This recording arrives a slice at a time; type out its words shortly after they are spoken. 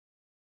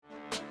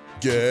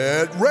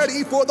Get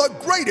ready for the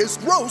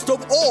greatest roast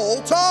of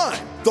all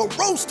time, the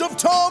Roast of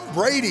Tom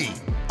Brady,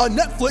 a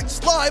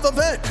Netflix live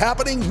event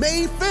happening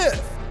May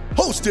 5th.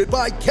 Hosted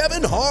by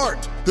Kevin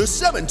Hart, the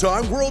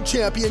 7-time world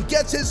champion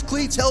gets his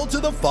cleats held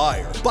to the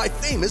fire by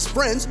famous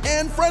friends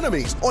and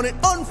frenemies on an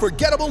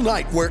unforgettable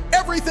night where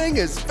everything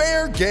is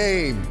fair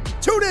game.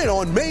 Tune in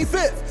on May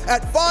 5th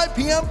at 5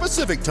 p.m.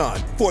 Pacific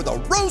time for the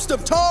Roast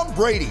of Tom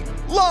Brady,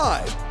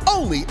 live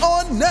only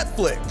on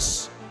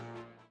Netflix.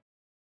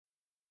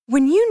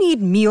 When you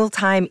need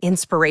mealtime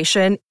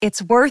inspiration,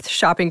 it's worth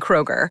shopping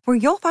Kroger, where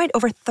you'll find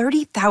over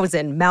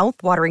 30,000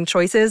 mouth-watering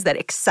choices that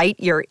excite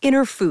your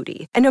inner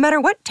foodie. And no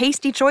matter what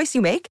tasty choice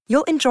you make,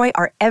 you'll enjoy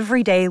our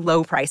everyday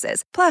low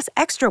prices, plus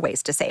extra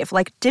ways to save,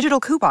 like digital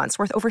coupons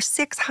worth over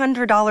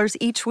 $600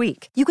 each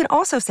week. You can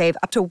also save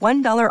up to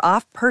 $1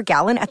 off per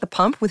gallon at the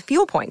pump with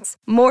fuel points.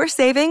 More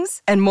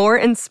savings and more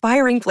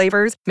inspiring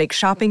flavors make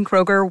shopping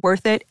Kroger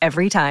worth it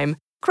every time.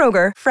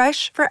 Kroger,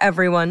 fresh for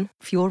everyone.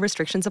 Fuel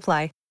restrictions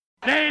apply.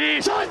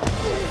 Ladies,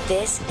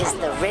 this is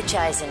the Rich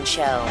Eisen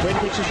Show. Brady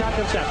takes a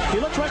shotgun step. He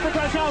looks right for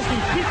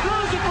Gronkowski. He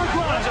throws it for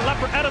Gronk. A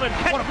left for Edelman.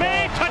 Catch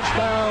made.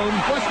 Touchdown.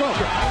 West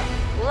Coast.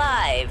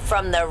 Live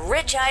from the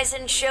Rich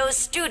Eisen Show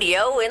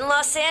studio in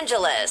Los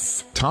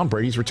Angeles. Tom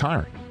Brady's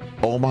retiring.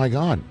 Oh, my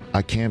God.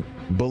 I can't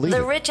believe it.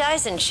 The Rich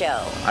Eisen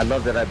Show. I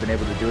love that I've been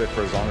able to do it for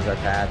as long as I've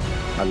had.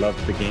 I love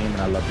the game,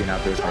 and I love being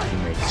out there with my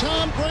teammates.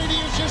 Tom Brady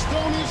has just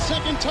thrown his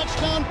second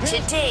touchdown pass.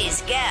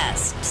 Today's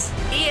guests,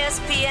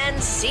 ESPN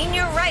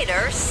senior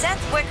writer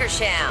Seth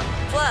Wickersham,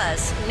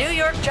 plus New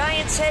York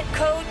Giants head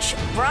coach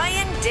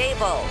Brian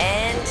Dable.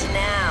 And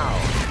now,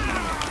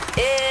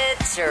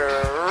 it's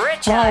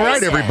Rich Eisen. All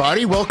right,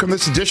 everybody. Welcome to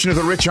this edition of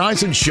the Rich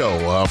Eisen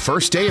Show.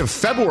 First day of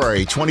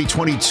February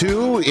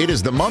 2022. It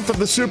is the month of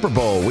the Super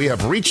Bowl. We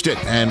have reached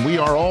it, and we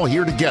are all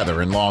here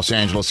together in Los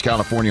Angeles,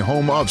 California,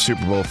 home of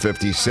Super Bowl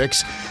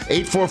 56.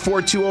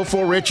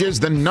 844-204-RICH is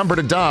the number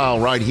to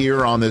dial right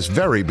here on this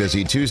very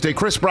busy Tuesday.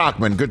 Chris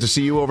Brockman, good to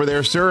see you over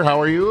there, sir.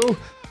 How are you?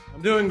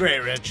 I'm doing great,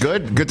 Rich.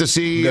 Good to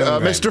see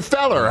Mr.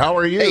 Feller. How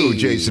are you, hey,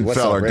 Jason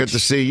Feller? Good to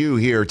see you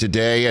here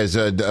today as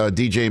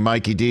DJ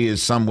Mikey D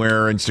is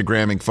somewhere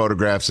Instagramming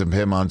photographs of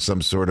him on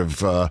some sort of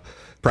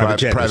private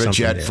jet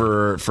yeah.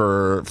 for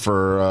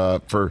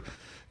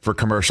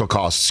commercial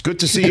costs. Good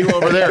to see you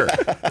over there.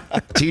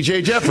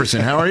 TJ Jefferson,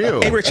 how are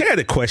you? Hey, Rich, I had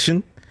a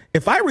question.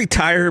 If I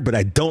retire, but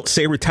I don't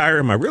say retire,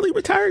 am I really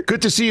retired?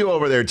 Good to see you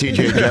over there,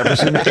 TJ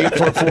Jefferson.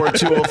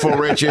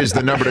 844-204-RICH is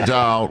the number to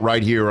dial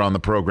right here on the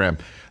program.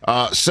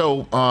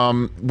 So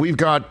we've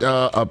got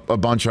a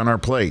bunch on our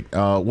plate.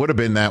 Would have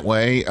been that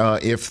way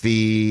if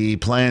the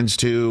plans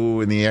to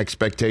and the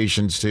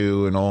expectations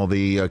to and all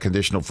the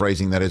conditional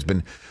phrasing that has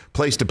been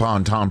placed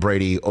upon Tom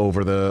Brady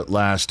over the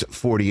last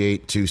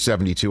 48 to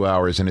 72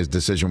 hours in his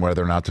decision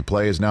whether or not to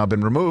play has now been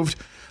removed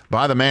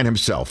by the man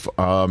himself.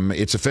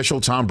 It's official.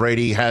 Tom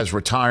Brady has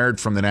retired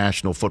from the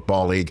National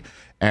Football League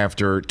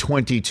after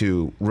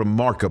 22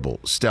 remarkable,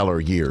 stellar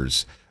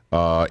years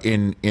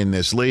in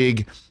this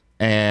league.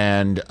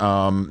 And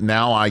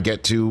now I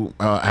get to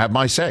have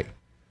my say.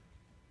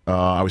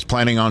 I was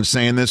planning on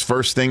saying this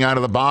first thing out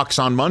of the box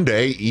on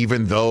Monday,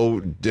 even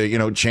though,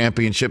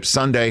 Championship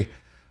Sunday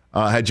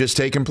had just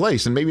taken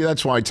place. And maybe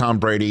that's why Tom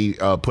Brady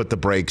put the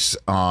brakes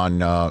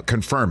on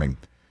confirming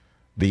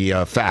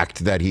the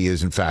fact that he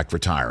is, in fact,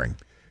 retiring,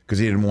 because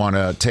he didn't want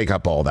to take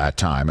up all that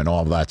time and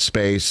all that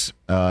space.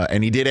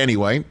 And he did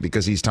anyway,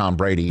 because he's Tom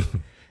Brady.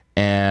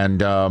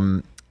 and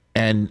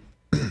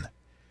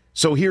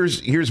so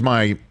here's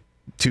my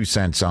 2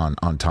 cents on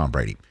Tom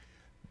Brady.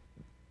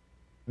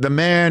 The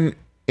man,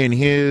 in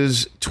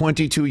his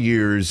 22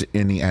 years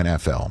in the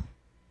NFL,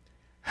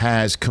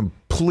 has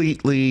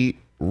completely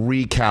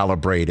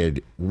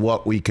recalibrated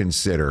what we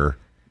consider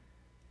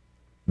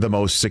the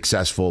most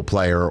successful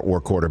player or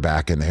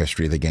quarterback in the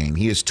history of the game.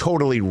 He has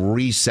totally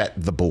reset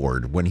the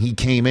board. When he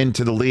came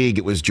into the league,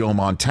 it was Joe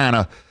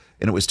Montana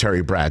and it was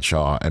Terry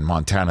Bradshaw, and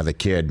Montana the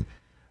Kid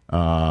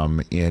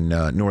in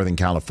Northern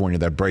California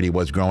that Brady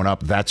was growing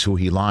up. That's who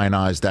he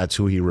lionized. That's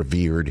who he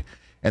revered.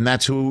 And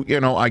that's who,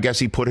 I guess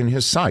he put in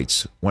his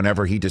sights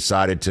whenever he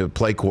decided to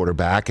play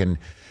quarterback and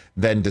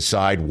then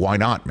decide, why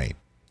not me?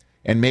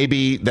 And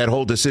maybe that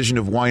whole decision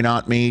of why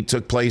not me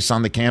took place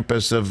on the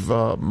campus of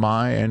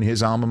my and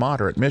his alma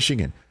mater at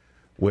Michigan,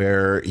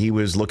 where he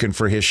was looking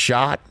for his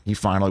shot. He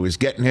finally was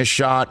getting his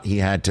shot. He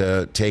had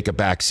to take a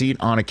back seat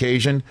on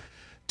occasion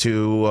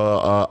to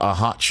a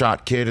hot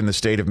shot kid in the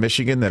state of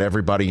Michigan that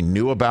everybody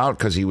knew about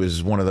because he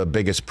was one of the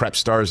biggest prep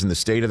stars in the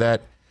history of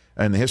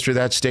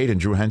that state,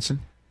 and Drew Henson.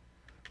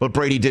 But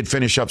Brady did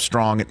finish up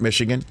strong at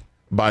Michigan,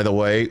 by the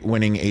way,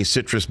 winning a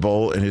Citrus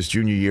Bowl in his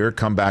junior year,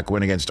 comeback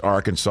win against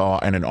Arkansas,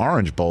 and an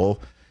Orange Bowl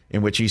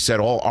in which he set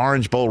all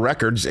Orange Bowl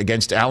records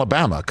against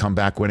Alabama,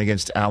 comeback win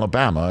against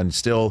Alabama, and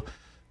still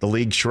the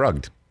league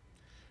shrugged.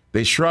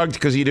 They shrugged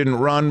because he didn't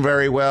run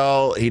very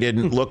well. He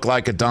didn't look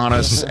like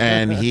Adonis,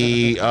 and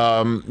he,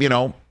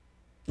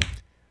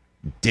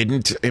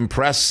 didn't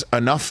impress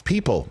enough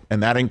people.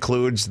 And that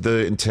includes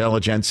the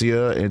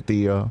intelligentsia at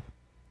the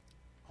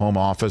home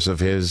office of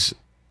his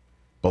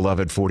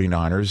beloved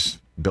 49ers,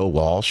 Bill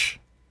Walsh,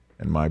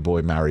 and my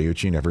boy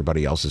Mariucci and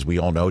everybody else, as we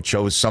all know,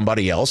 chose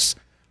somebody else,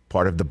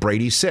 part of the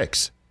Brady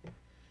Six.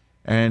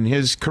 And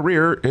his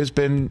career has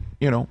been,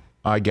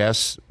 I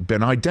guess,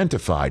 been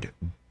identified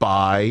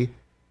by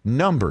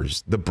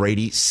numbers. The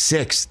Brady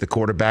Six, the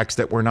quarterbacks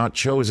that were not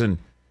chosen,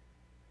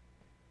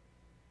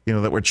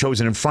 that were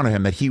chosen in front of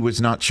him, that he was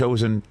not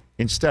chosen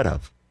instead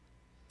of.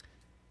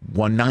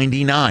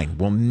 199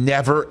 will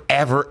never,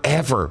 ever,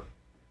 ever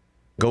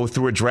go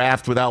through a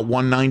draft without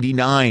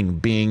 199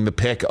 being the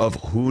pick of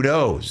who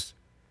knows.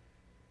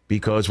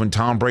 Because when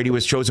Tom Brady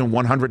was chosen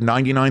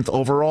 199th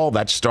overall,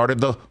 that started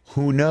the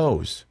who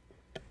knows.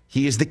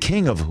 He is the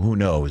king of who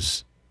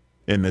knows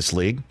in this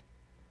league.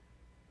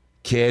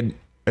 Kid,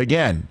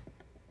 again,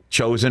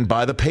 chosen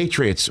by the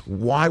Patriots.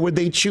 Why would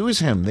they choose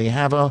him? They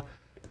have a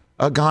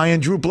guy in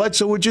Drew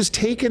Bledsoe who had just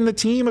taken the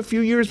team a few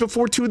years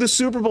before to the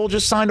Super Bowl,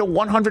 just signed a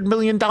 $100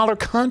 million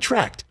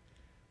contract.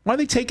 Why are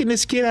they taking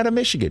this kid out of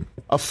Michigan?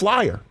 A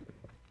flyer.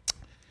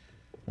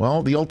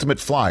 Well, the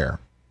ultimate flyer.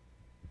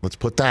 Let's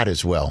put that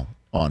as well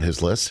on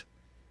his list.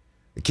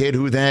 A kid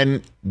who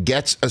then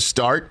gets a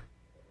start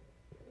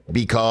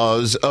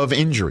because of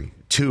injury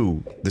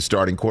to the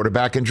starting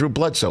quarterback in Drew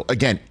Bledsoe.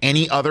 Again,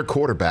 any other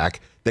quarterback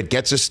that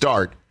gets a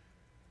start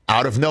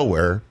out of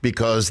nowhere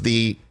because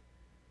the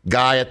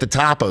guy at the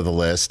top of the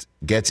list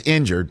gets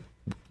injured,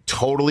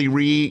 totally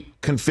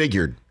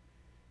reconfigured.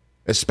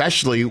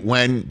 Especially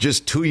when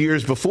just 2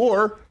 years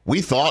before,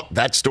 we thought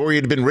that story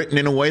had been written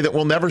in a way that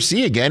we'll never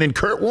see again in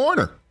Kurt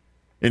Warner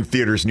in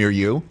theaters near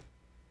you.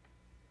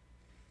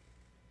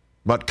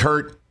 But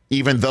Kurt,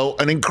 even though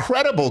an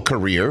incredible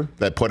career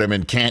that put him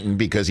in Canton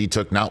because he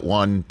took not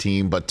one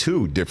team but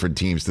two different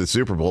teams to the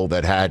Super Bowl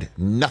that had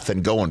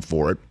nothing going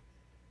for it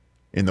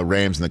in the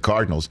Rams and the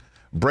Cardinals,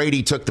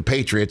 Brady took the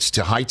Patriots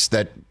to heights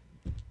that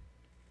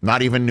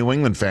not even New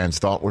England fans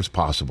thought was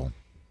possible.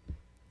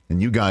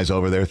 And you guys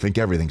over there think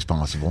everything's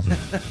possible.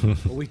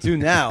 Well, we do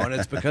now, and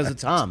it's because of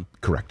Tom.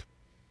 Correct.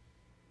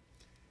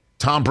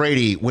 Tom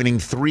Brady winning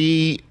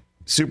 3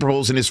 Super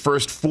Bowls in his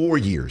first 4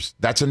 years.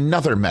 That's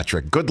another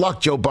metric. Good luck,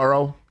 Joe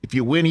Burrow. If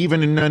you win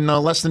even in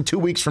less than 2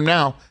 weeks from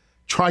now,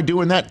 try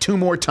doing that 2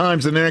 more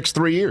times in the next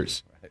 3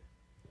 years. Right.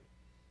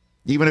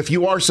 Even if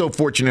you are so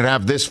fortunate to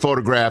have this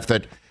photograph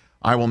that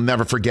I will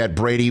never forget,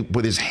 Brady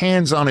with his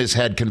hands on his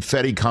head,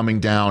 confetti coming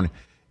down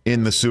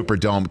in the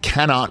Superdome.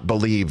 Cannot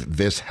believe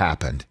this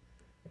happened.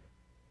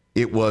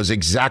 It was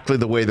exactly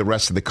the way the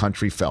rest of the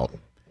country felt.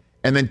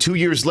 And then 2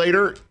 years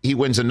later, he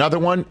wins another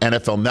one.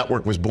 NFL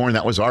Network was born.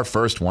 That was our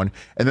first one.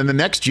 And then the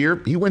next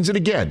year, he wins it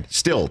again.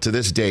 Still, to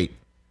this date,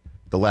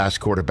 the last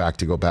quarterback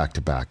to go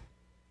back-to-back.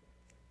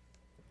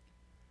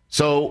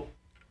 So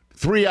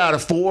 3 out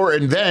of 4,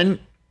 and then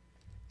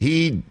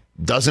he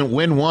doesn't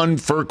win one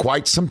for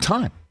quite some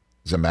time.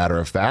 As a matter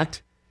of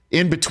fact,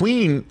 in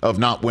between of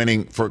not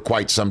winning for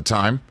quite some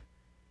time,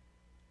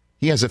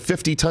 he has a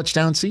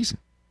 50-touchdown season.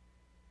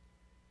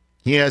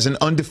 He has an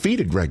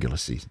undefeated regular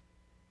season.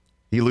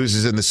 He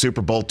loses in the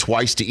Super Bowl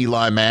twice to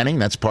Eli Manning.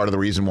 That's part of the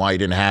reason why he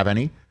didn't have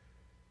any.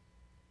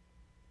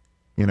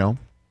 The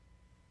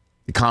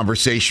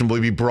conversation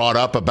will be brought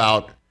up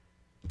about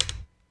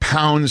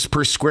pounds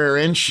per square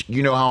inch.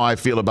 You know how I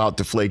feel about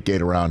Deflategate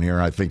around here.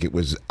 I think it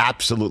was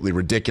absolutely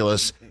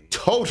ridiculous,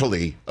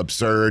 totally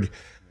absurd.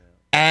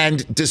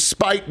 And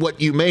despite what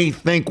you may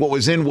think, what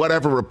was in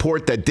whatever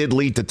report that did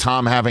lead to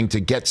Tom having to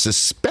get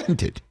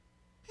suspended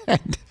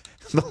and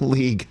the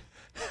league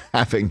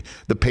having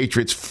the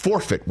Patriots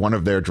forfeit one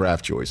of their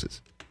draft choices.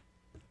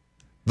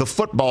 The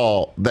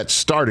football that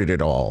started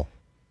it all,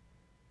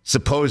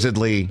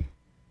 supposedly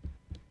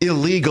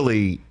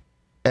illegally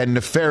and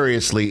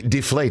nefariously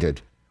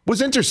deflated,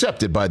 was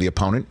intercepted by the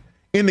opponent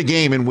in the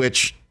game in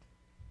which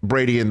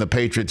Brady and the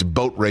Patriots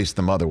boat raced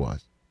them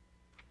otherwise.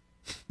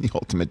 The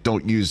ultimate,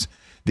 don't use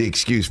the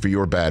excuse for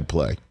your bad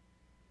play.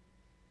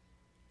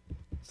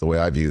 That's the way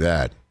I view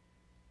that.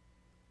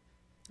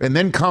 And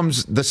then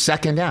comes the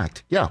second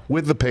act,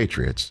 with the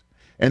Patriots.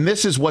 And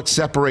this is what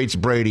separates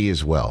Brady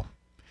as well.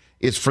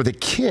 It's for the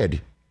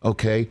kid,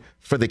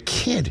 for the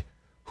kid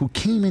who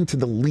came into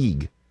the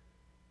league,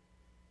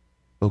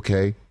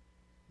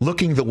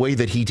 looking the way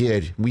that he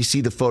did. We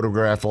see the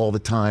photograph all the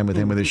time with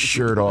him with his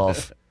shirt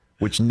off,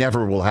 which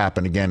never will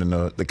happen again in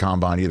the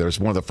combine either. It's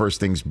one of the first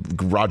things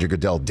Roger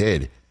Goodell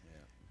did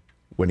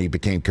when he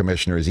became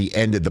commissioner, is he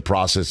ended the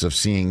process of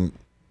seeing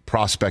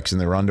prospects in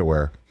their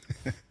underwear.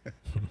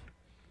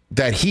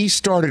 That he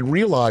started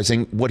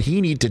realizing what he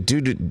needed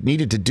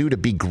to do to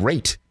be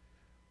great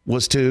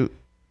was to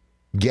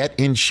get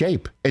in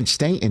shape and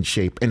stay in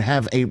shape and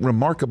have a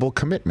remarkable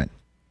commitment.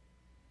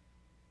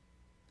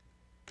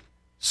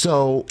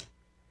 So,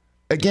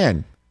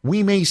 again,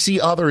 we may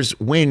see others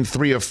win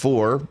 3 of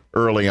 4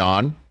 early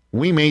on.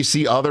 We may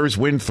see others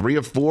win 3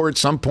 of 4 at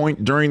some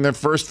point during their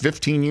first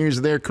 15 years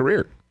of their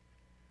career.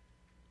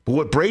 But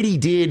what Brady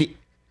did,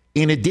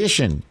 in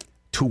addition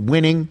to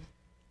winning,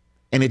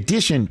 in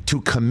addition to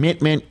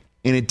commitment,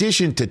 in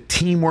addition to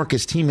teamwork,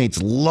 his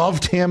teammates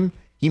loved him.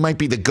 He might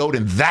be the GOAT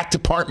in that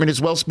department as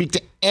well. Speak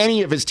to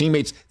any of his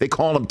teammates. They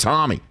call him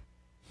Tommy.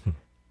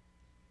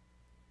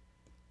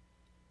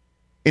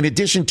 In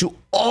addition to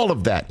all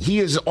of that, he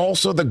is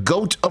also the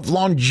GOAT of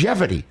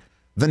longevity,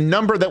 the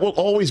number that will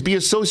always be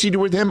associated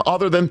with him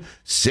other than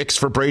 6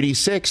 for Brady's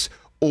 6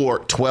 or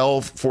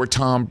 12 for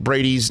Tom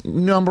Brady's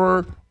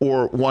number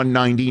or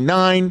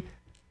 199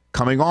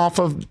 coming off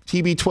of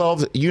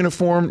TB12's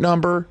uniform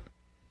number.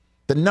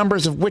 The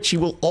numbers of which he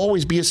will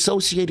always be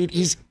associated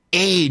is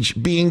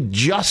age being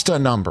just a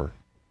number.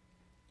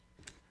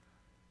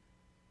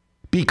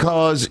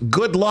 Because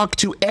good luck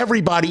to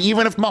everybody,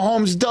 even if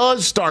Mahomes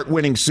does start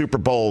winning Super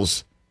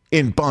Bowls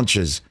in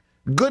bunches.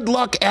 Good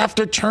luck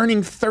after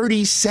turning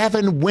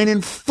 37,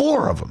 winning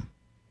 4 of them.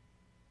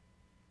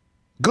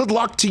 Good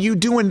luck to you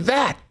doing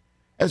that,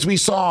 as we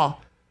saw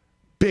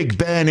Big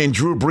Ben and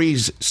Drew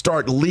Brees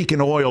start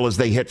leaking oil as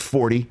they hit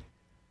 40.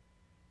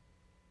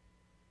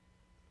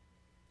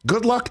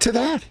 Good luck to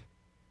that.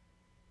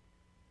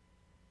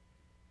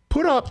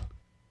 Put up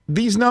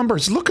these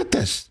numbers. Look at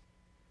this.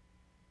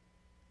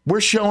 We're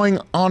showing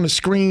on the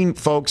screen,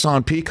 folks,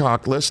 on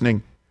Peacock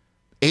listening,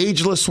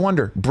 ageless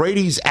wonder.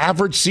 Brady's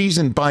average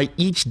season by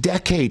each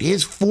decade.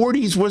 His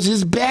 40s was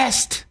his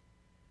best.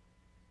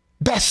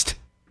 Best.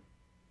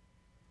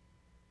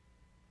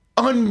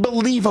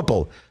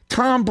 Unbelievable.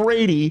 Tom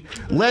Brady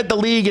led the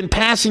league in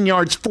passing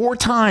yards 4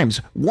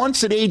 times,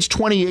 once at age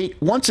 28,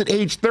 once at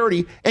age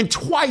 30, and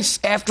twice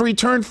after he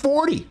turned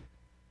 40.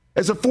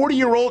 As a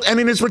 40-year-old and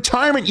in his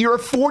retirement year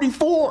of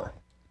 44.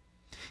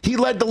 He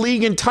led the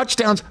league in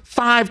touchdowns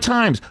 5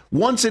 times,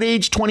 once at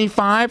age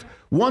 25,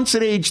 once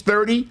at age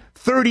 30,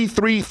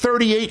 33,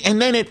 38,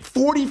 and then at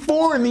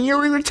 44 in the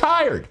year he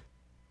retired.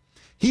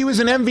 He was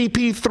an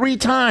MVP 3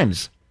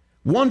 times,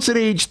 once at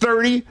age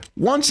 30,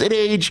 once at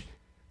age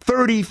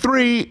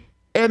 33,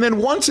 and then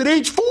once at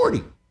age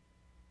 40.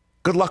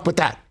 Good luck with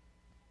that.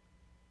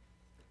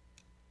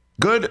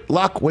 Good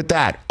luck with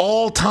that.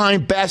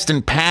 All-time best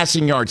in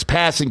passing yards,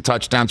 passing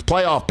touchdowns,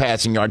 playoff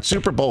passing yards,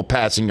 Super Bowl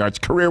passing yards,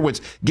 career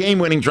wins,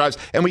 game-winning drives,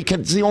 and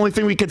it's the only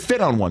thing we could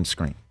fit on one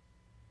screen.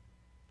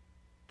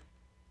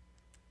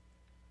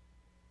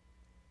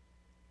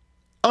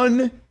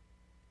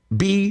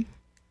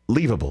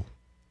 Unbelievable.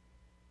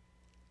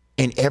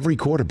 And every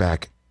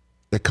quarterback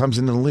that comes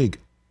into the league,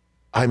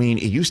 I mean,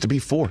 it used to be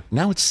 4.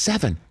 Now it's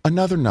 7.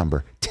 Another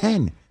number.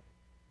 10.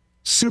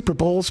 Super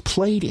Bowls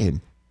played in.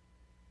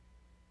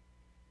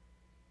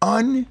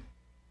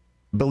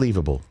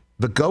 Unbelievable.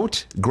 The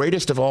GOAT,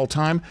 greatest of all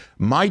time.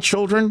 My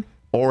children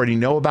already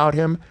know about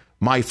him.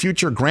 My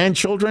future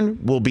grandchildren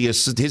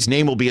his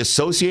name will be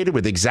associated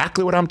with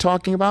exactly what I'm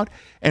talking about,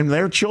 and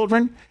their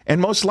children,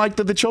 and most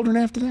likely the children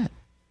after that.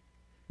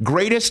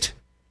 Greatest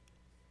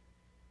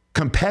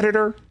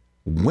competitor,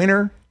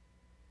 winner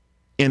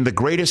in the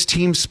greatest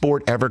team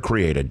sport ever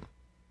created.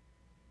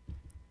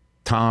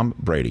 Tom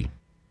Brady.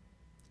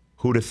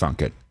 Who'd have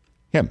thunk it?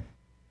 Him.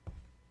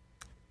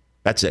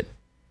 That's it.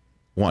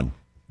 1.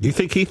 You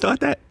think he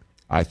thought that?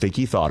 I think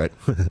he thought it.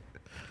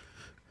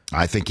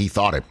 I think he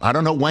thought it. I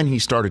don't know when he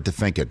started to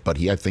think it,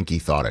 but I think he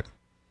thought it.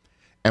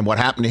 And what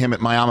happened to him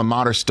at my alma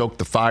mater stoked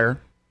the fire.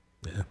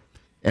 Yeah.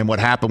 And what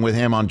happened with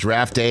him on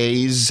draft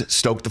days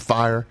stoked the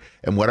fire.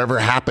 And whatever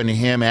happened to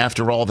him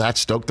after all that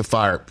stoked the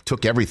fire.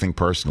 Took everything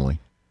personally.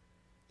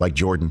 Like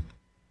Jordan.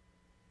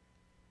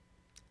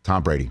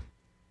 Tom Brady.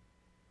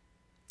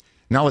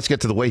 Now let's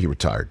get to the way he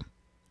retired.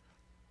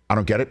 I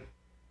don't get it.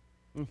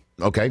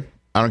 Okay.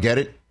 I don't get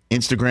it.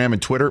 Instagram and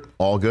Twitter,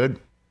 all good.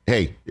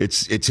 Hey,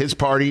 it's his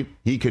party.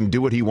 He can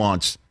do what he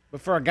wants.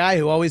 But for a guy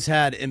who always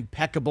had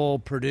impeccable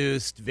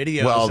produced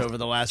videos over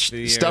the last few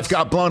years. Stuff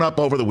got blown up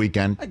over the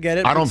weekend. I get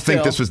it. I don't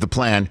think this was the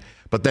plan.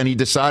 But then he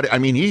decided,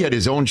 he had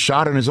his own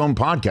shot on his own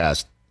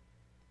podcast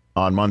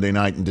on Monday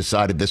night and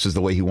decided this is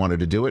the way he wanted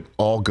to do it.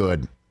 All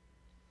good.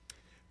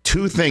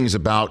 2 things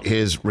about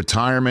his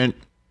retirement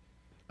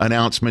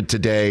announcement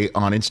today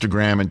on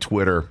Instagram and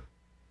Twitter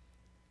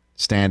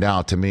stand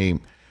out to me.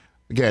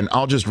 Again,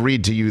 I'll just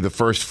read to you the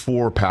first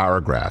 4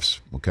 paragraphs,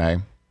 okay?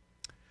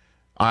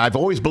 I've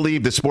always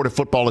believed the sport of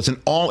football is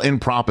an all-in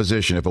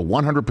proposition. If a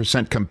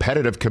 100%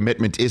 competitive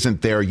commitment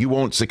isn't there, you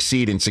won't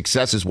succeed, and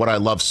success is what I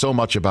love so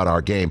much about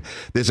our game.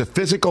 There's a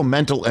physical,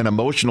 mental, and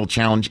emotional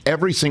challenge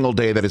every single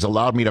day that has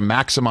allowed me to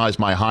maximize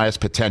my highest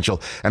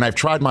potential, and I've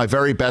tried my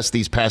very best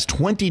these past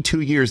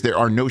 22 years. There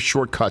are no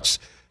shortcuts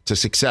to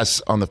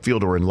success on the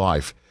field or in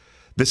life.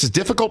 This is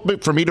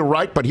difficult for me to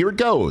write, but here it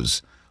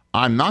goes.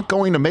 I'm not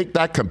going to make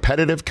that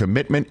competitive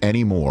commitment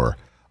anymore.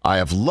 I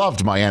have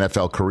loved my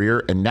NFL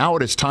career, and now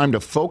it is time to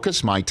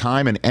focus my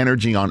time and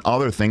energy on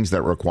other things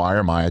that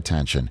require my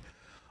attention.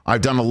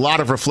 I've done a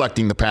lot of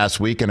reflecting the past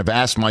week and have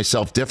asked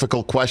myself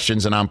difficult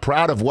questions, and I'm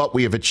proud of what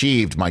we have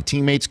achieved. My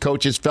teammates,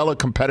 coaches, fellow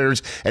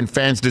competitors, and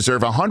fans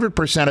deserve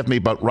 100% of me,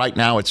 but right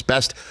now it's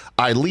best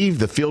I leave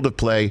the field of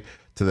play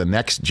to the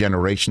next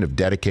generation of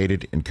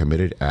dedicated and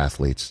committed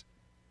athletes.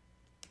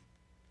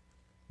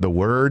 The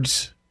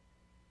words,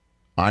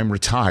 I'm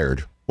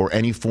retired, or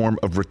any form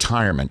of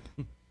retirement,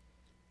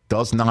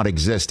 does not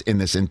exist in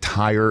this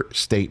entire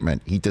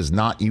statement. He does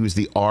not use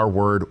the R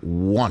word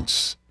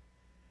once.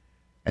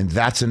 And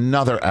that's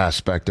another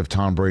aspect of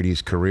Tom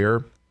Brady's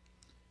career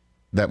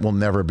that will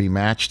never be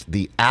matched,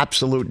 the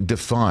absolute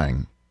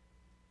defying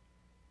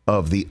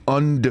of the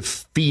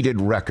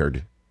undefeated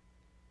record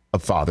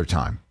of Father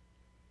Time.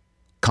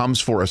 Comes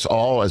for us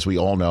all, as we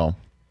all know.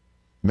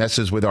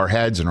 Messes with our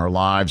heads and our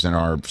lives and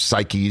our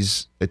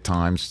psyches at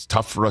times. It's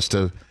tough for us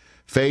to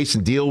face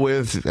and deal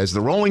with. As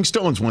the Rolling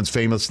Stones once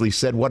famously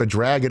said, what a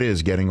drag it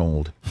is getting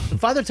old.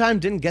 Father Time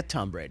didn't get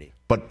Tom Brady.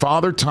 But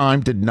Father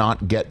Time did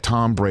not get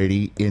Tom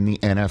Brady in the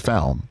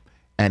NFL,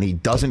 and he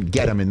doesn't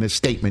get him in this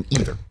statement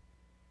either.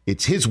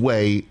 It's his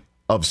way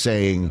of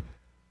saying,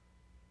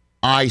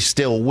 I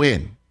still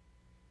win.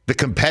 The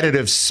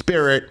competitive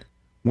spirit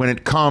when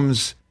it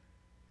comes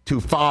to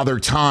Father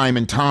Time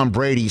and Tom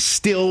Brady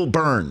still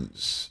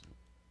burns.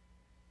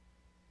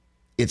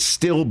 It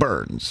still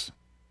burns.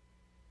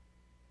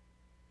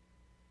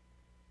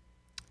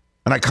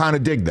 And I kind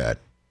of dig that.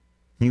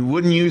 He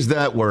wouldn't use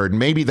that word.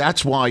 Maybe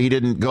that's why he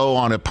didn't go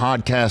on a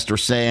podcast or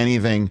say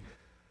anything.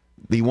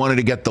 He wanted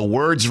to get the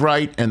words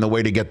right, and the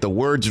way to get the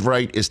words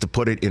right is to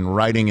put it in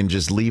writing and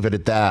just leave it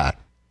at that.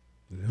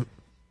 Yep.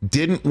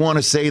 Didn't want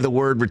to say the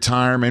word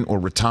retirement or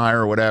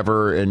retire or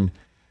whatever, and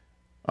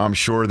I'm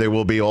sure there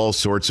will be all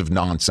sorts of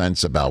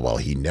nonsense about, well,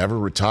 he never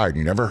retired.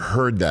 You never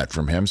heard that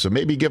from him, so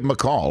maybe give him a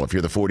call if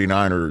you're the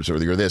 49ers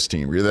or you're this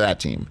team or you're that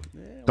team.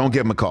 Don't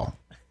give him a call.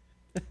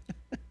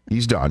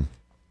 He's done.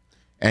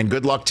 And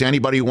good luck to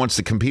anybody who wants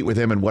to compete with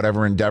him in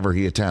whatever endeavor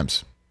he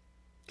attempts.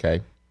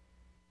 Okay?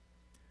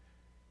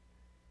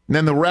 And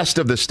then the rest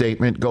of the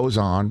statement goes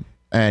on,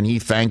 and he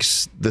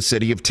thanks the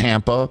city of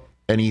Tampa,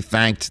 and he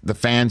thanked the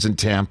fans in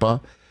Tampa,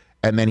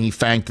 and then he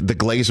thanked the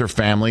Glazer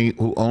family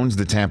who owns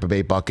the Tampa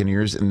Bay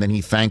Buccaneers, and then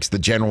he thanks the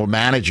general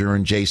manager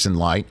and Jason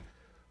Light,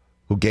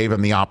 who gave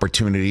him the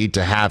opportunity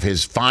to have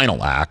his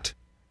final act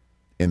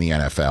in the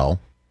NFL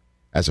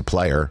as a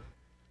player.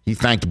 He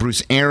thanked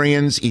Bruce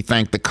Arians. He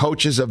thanked the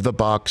coaches of the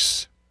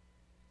Bucs.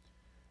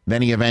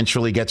 Then he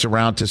eventually gets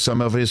around to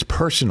some of his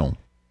personal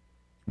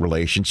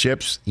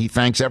relationships. He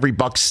thanks every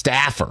Bucs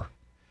staffer.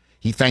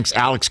 He thanks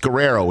Alex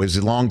Guerrero,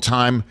 his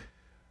longtime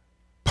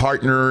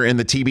partner in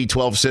the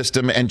TB12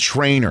 system and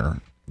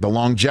trainer, the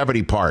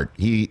longevity part.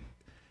 He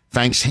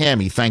thanks him.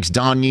 He thanks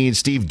Don Yee and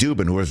Steve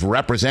Dubin, who has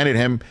represented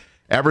him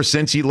ever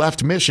since he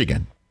left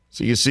Michigan.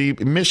 So you see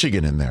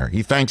Michigan in there.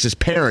 He thanks his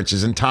parents,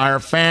 his entire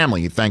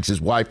family. He thanks his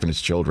wife and his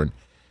children.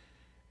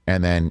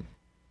 And then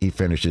he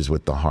finishes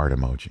with the heart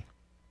emoji.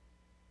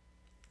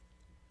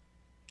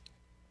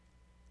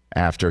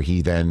 After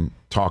he then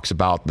talks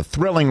about the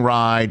thrilling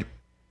ride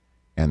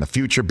and the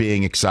future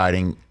being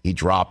exciting, he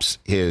drops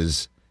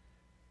his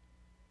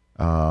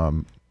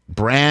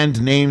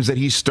brand names that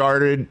he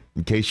started.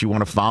 In case you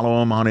want to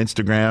follow him on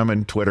Instagram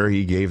and Twitter,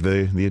 he gave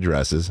the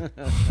addresses.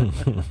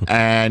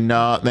 And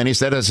then he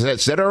said, as I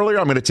said earlier,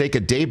 I'm going to take a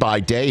day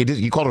by day.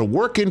 He called it a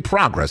work in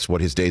progress, what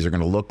his days are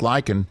going to look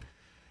like. And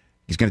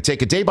he's going to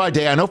take it day by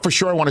day. I know for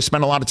sure I want to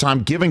spend a lot of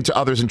time giving to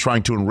others and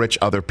trying to enrich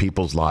other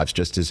people's lives,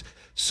 just as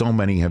so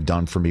many have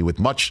done for me. With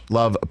much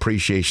love,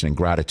 appreciation, and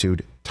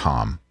gratitude,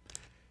 Tom.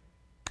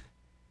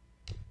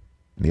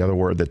 And the other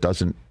word that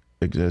doesn't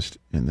exist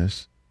in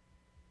this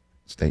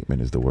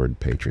statement is the word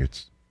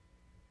Patriots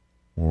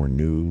or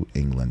New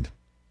England.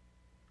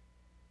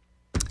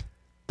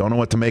 Don't know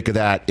what to make of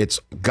that. It's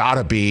got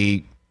to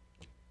be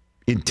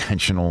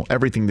intentional.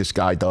 Everything this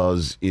guy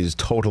does is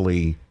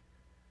totally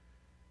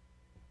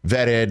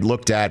vetted,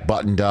 looked at,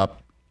 buttoned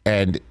up,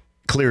 and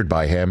cleared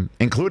by him,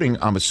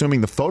 including, I'm assuming,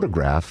 the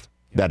photograph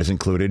that is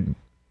included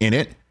in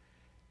it.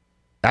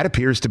 That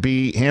appears to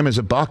be him as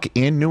a Buck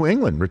in New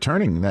England,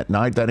 returning that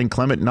night, that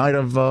inclement night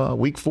of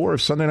Week 4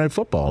 of Sunday Night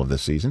Football of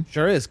this season.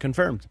 Sure is,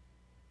 confirmed.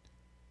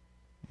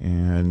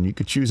 And you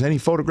could choose any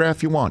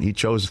photograph you want. He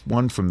chose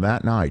one from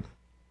that night.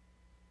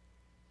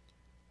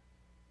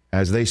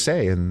 As they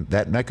say in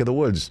that neck of the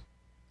woods,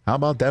 how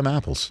about them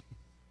apples?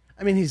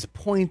 I mean, he's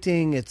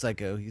pointing. It's like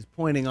he's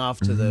pointing off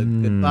to the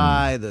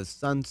goodbye, the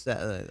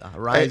sunset, the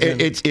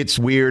horizon. It's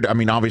weird. I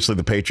mean, obviously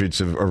the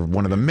Patriots are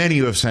one of the many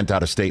who have sent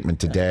out a statement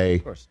today.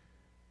 Of course.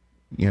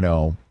 You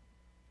know,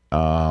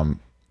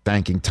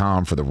 thanking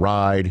Tom for the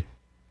ride,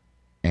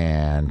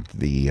 and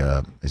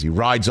as he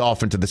rides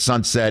off into the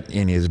sunset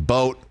in his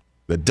boat,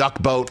 the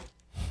duck boat,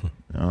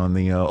 on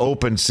the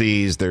open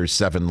seas. There's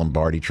 7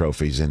 Lombardi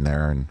trophies in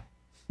there, and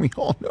we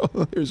all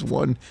know there's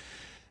one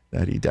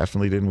that he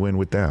definitely didn't win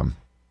with them,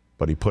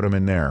 but he put them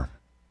in there.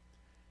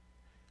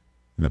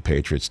 In the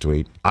Patriots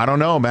tweet, I don't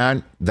know,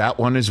 man. That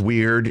one is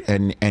weird,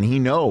 and he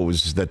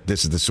knows that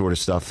this is the sort of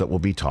stuff that will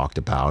be talked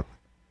about.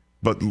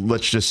 But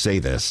let's just say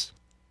this.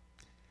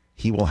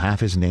 He will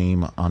have his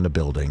name on the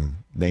building.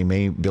 They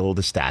may build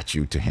a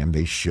statue to him.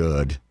 They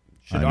should.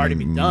 Should already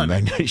be done.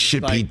 It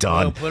should be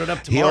done. Put it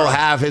up tomorrow. He'll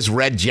have his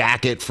red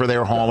jacket for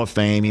their Hall of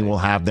Fame. He will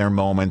have their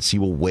moments. He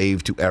will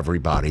wave to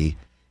everybody.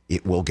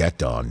 It will get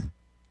done.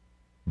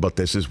 But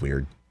this is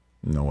weird.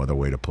 No other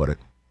way to put it.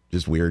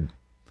 Just weird.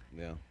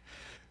 Yeah.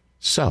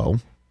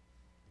 So,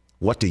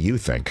 what do you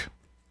think?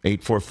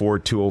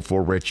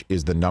 844-204-RICH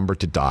is the number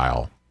to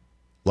dial.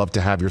 Love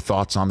to have your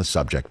thoughts on the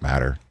subject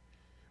matter.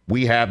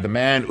 We have the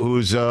man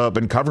who's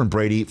been covering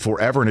Brady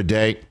forever and a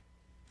day.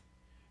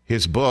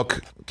 His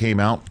book came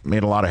out,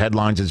 made a lot of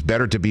headlines. It's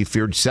Better to Be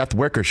Feared. Seth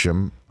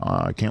Wickersham.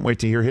 I can't wait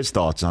to hear his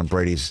thoughts on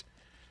Brady's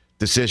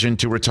decision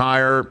to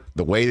retire,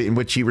 the way in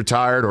which he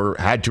retired or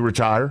had to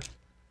retire,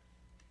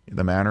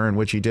 the manner in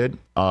which he did,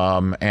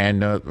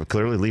 and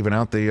clearly leaving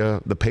out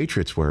the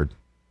Patriots word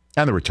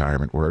and the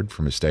retirement word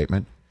from his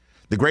statement.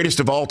 The greatest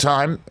of all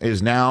time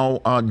is now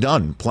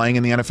done playing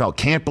in the NFL.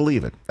 Can't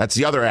believe it. That's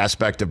the other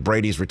aspect of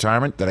Brady's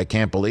retirement that I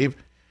can't believe.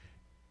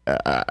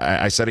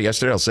 I said it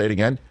yesterday. I'll say it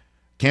again.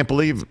 Can't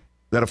believe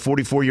that a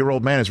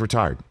 44-year-old man is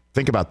retired.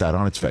 Think about that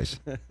on its face.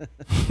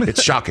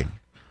 It's shocking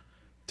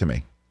to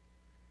me.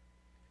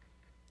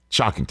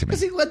 Shocking to me.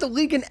 Because he led the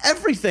league in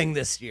everything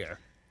this year.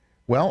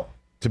 Well,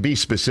 to be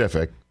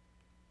specific,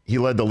 he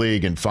led the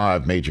league in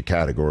 5 major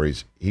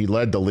categories. He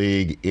led the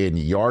league in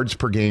yards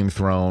per game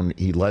thrown.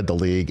 He led the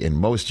league in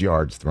most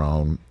yards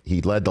thrown.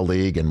 He led the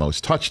league in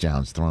most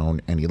touchdowns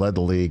thrown. And he led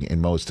the league in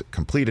most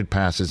completed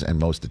passes and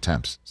most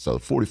attempts. So the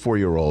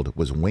 44-year-old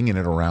was winging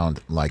it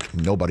around like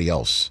nobody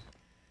else.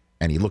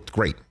 And he looked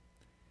great.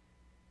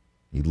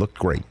 He looked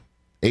great.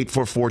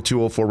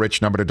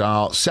 844-204-RICH, number to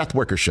dial. Seth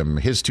Wickersham,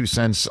 his 2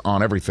 cents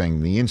on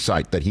everything. The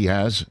insight that he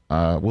has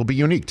will be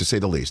unique, to say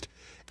the least.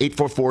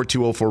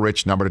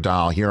 844-204-RICH, number to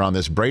dial here on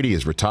this Brady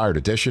is Retired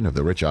edition of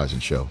The Rich Eisen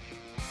Show.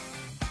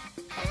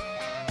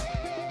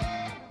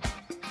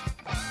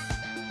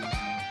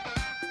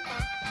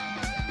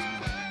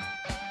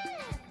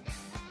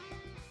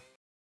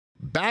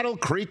 Battle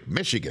Creek,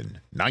 Michigan,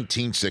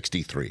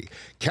 1963.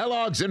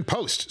 Kellogg's and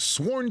Post,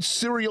 sworn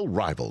cereal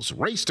rivals,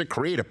 race to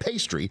create a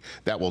pastry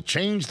that will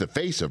change the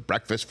face of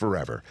breakfast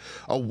forever.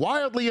 A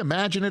wildly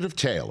imaginative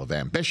tale of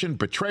ambition,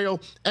 betrayal,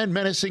 and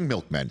menacing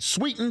milkmen,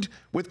 sweetened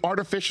with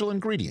artificial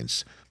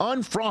ingredients.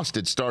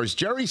 Unfrosted stars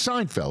Jerry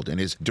Seinfeld in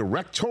his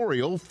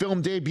directorial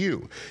film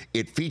debut.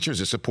 It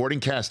features a supporting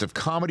cast of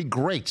comedy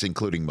greats,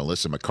 including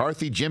Melissa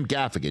McCarthy, Jim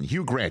Gaffigan,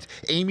 Hugh Grant,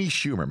 Amy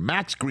Schumer,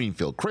 Max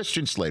Greenfield,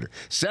 Christian Slater,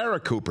 Sarah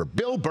Cooper,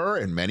 Bill Burr,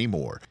 and many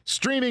more.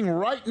 Streaming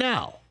right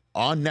now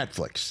on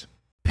Netflix.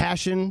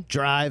 Passion,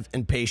 drive,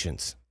 and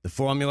patience. The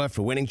formula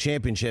for winning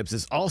championships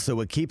is also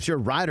what keeps your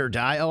ride or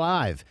die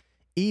alive.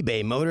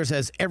 eBay Motors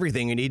has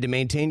everything you need to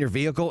maintain your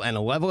vehicle and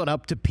level it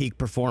up to peak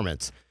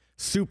performance.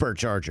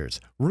 Superchargers,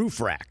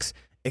 roof racks,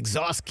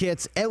 exhaust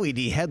kits, LED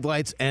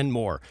headlights, and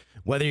more.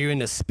 Whether you're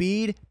into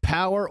speed,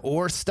 power,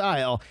 or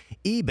style,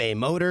 eBay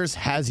Motors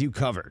has you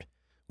covered.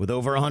 With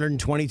over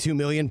 122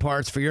 million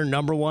parts for your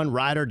number one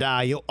ride or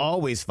die, you'll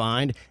always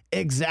find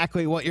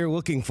exactly what you're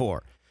looking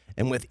for.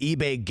 And with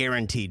eBay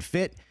Guaranteed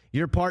Fit,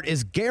 your part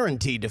is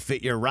guaranteed to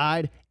fit your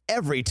ride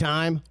every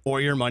time or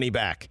your money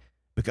back.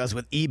 Because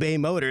with eBay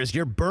Motors,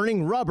 you're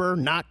burning rubber,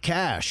 not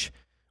cash.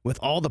 With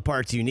all the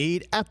parts you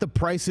need at the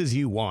prices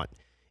you want.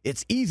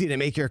 It's easy to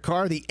make your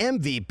car the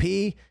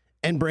MVP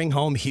and bring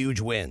home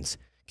huge wins.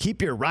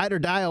 Keep your ride or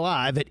die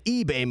alive at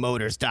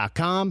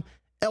ebaymotors.com.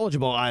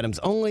 Eligible items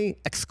only.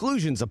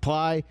 Exclusions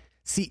apply.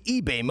 See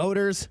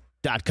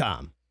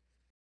ebaymotors.com.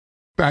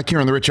 Back here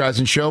on the Rich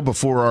Eisen Show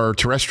before our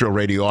terrestrial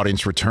radio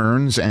audience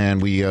returns,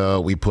 and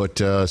we put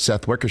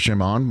Seth Wickersham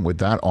on with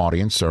that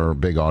audience, our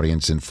big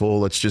audience in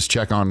full. Let's just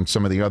check on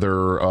some of the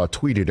other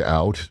tweeted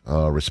out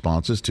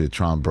responses to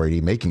Tom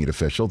Brady making it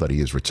official that he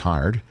is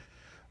retired.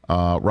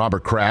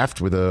 Robert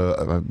Kraft with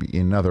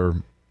another,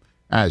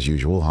 as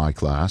usual, high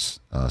class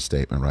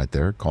statement right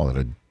there. Call it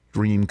a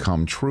dream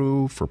come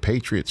true for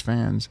Patriots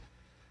fans.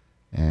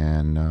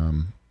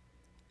 And,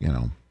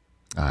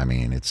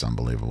 it's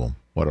unbelievable.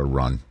 What a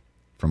run.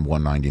 From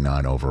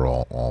 199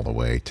 overall all the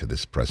way to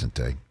this present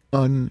day.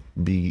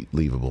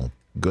 Unbelievable.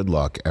 Good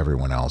luck,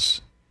 everyone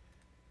else.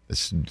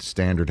 This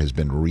standard has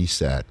been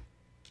reset.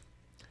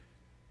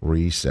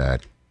 And,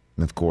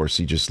 of course,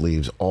 he just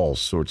leaves all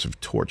sorts of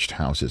torched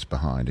houses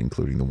behind,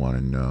 including the one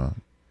in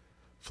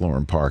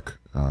Florham Park,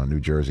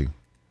 New Jersey.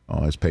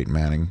 Oh, there's Peyton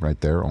Manning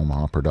right there.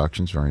 Omaha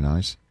Productions. Very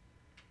nice.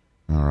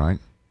 All right.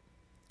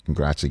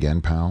 Congrats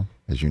again, pal.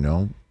 As you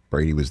know,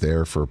 Brady was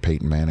there for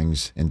Peyton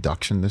Manning's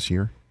induction this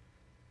year.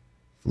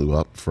 Flew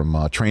up from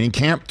training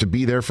camp to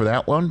be there for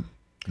that one.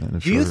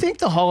 Do you think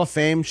the Hall of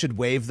Fame should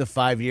waive the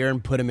 5-year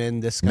and put him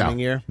in this coming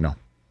year? No,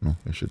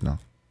 they should not.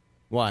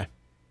 Why?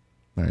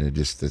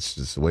 It's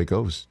just the way it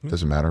goes.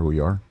 Doesn't matter who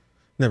you are.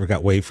 Never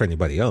got waived for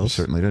anybody else.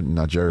 Certainly didn't.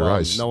 Not Jerry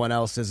Rice. No one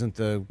else isn't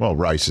the... Well,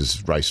 Rice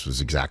was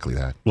exactly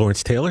that.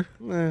 Lawrence Taylor?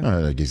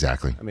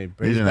 Exactly. I mean,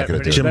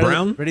 Jim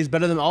Brown? Brady's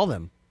better than all of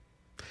them.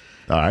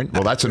 All right.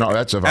 Well, that's an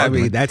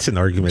argument. That's an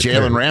argument.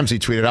 Jalen Ramsey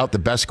tweeted out the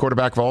best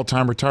quarterback of all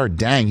time retired.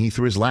 Dang, he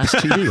threw his last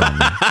TD on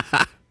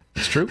me.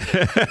 It's true.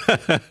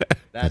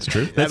 That's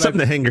true. That's something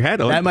to hang your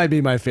hat on. That might be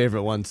my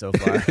favorite one so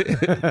far.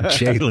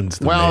 Jalen's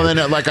the man.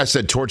 Then, like I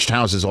said, torched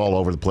houses all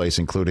over the place,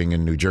 including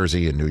in New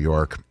Jersey and New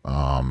York.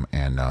 And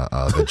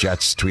the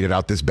Jets tweeted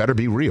out, "This better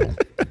be real."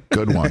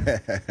 Good one.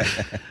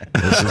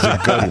 This is a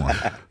good one.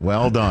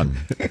 Well done.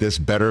 This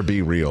better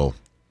be real.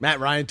 Matt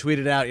Ryan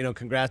tweeted out,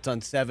 congrats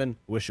on 7.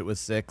 Wish it was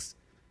 6.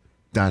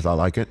 I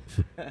like it.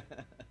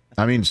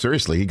 I mean,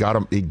 seriously, he got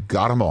them. He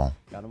got them all.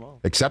 Got them all.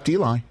 Except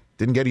Eli.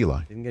 Didn't get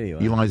Eli. Didn't get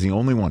Eli. Eli's the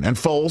only one. And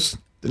Foles.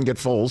 Didn't get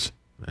Foles.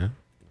 Yeah.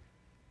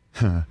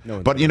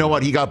 But you know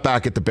what? He got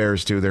back at the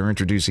Bears, too. They're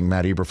introducing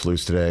Matt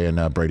Eberflus today,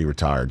 and Brady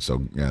retired.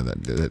 So, yeah,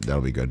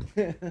 that'll be good.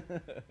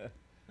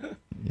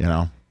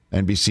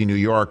 NBC New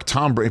York,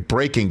 Tom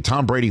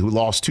Brady, who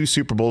lost 2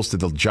 Super Bowls to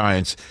the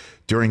Giants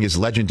during his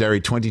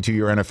legendary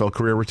 22-year NFL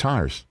career,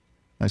 retires.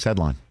 Nice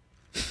headline.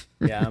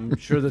 Yeah, I'm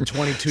sure the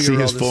 22-year-old See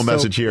his full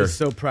message here. is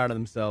so proud of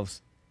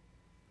themselves.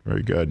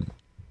 Very good.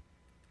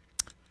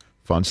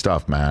 Fun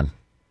stuff, man.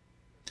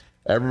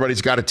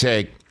 Everybody's got to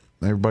take.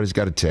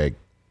 Let's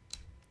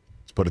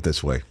put it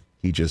this way.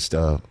 He just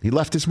he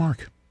left his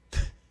mark.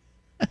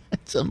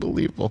 It's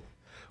unbelievable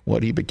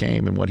what he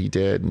became and what he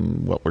did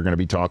and what we're going to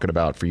be talking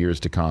about for years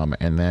to come.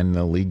 And then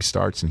the league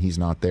starts and he's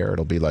not there.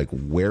 It'll be like,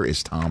 where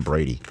is Tom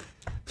Brady?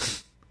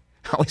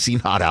 How is he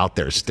not out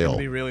there still? It's going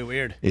to be really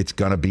weird. It's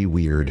going to be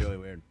weird. Really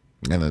weird.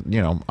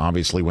 And,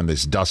 obviously when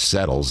this dust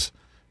settles,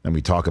 then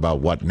we talk about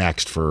what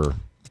next for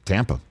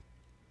Tampa,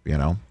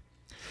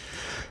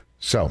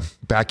 So,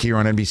 back here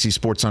on NBC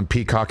Sports on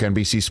Peacock,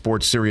 NBC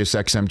Sports, Sirius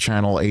XM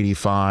Channel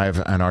 85,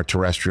 and our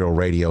terrestrial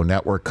radio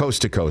network,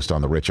 coast to coast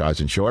on The Rich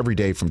Eisen Show, every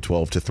day from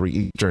 12 to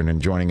 3 Eastern.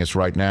 And joining us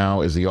right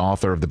now is the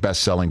author of the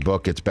best-selling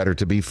book, It's Better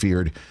to Be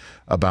Feared,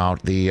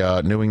 about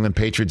the New England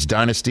Patriots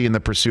dynasty and the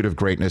pursuit of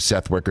greatness,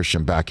 Seth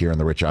Wickersham, back here on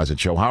The Rich Eisen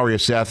Show. How are you,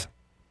 Seth?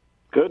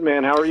 Good,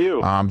 man. How are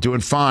you? I'm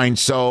doing fine.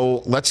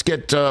 So, let's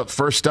get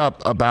first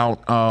up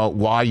about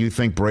why you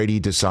think Brady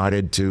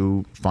decided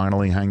to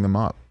finally hang them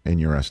up, in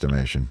your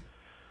estimation.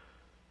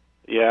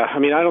 Yeah, I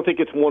don't think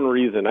it's one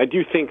reason. I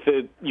do think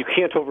that you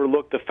can't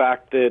overlook the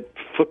fact that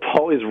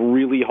football is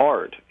really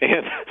hard.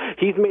 And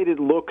he's made it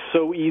look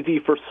so easy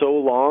for so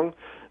long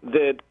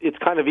that it's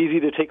kind of easy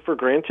to take for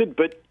granted,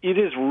 but it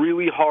is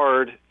really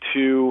hard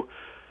to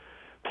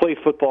play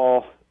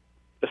football,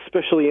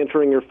 especially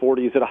entering your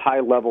 40s at a high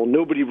level.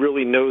 Nobody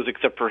really knows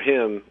except for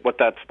him what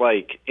that's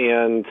like.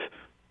 And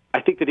I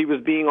think that he was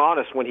being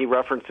honest when he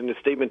referenced in his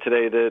statement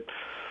today that,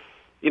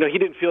 he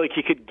didn't feel like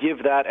he could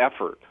give that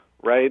effort.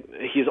 Right?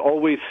 He's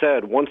always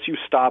said, once you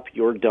stop,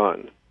 you're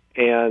done.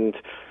 But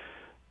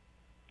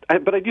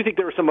I do think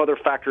there were some other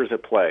factors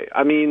at play.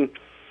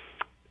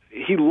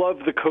 He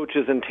loved the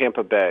coaches in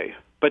Tampa Bay,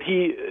 but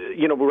he,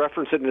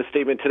 referenced it in his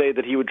statement today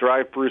that he would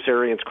drive Bruce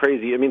Arians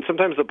crazy.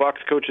 Sometimes the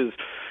Bucs coaches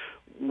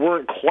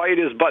weren't quite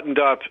as buttoned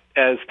up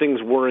as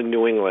things were in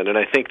New England. And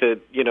I think that,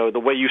 the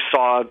way you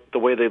saw the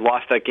way they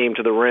lost that game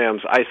to the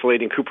Rams,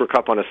 isolating Cooper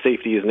Kupp on a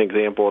safety is an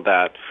example of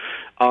that.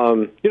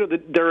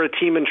 They're a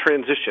team in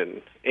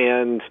transition,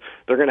 and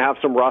they're going to have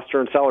some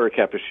roster and salary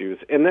cap issues.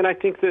 And then I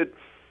think that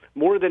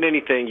more than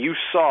anything, you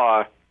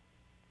saw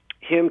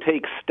him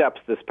take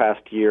steps this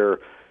past year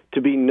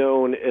to be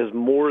known as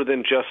more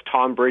than just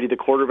Tom Brady the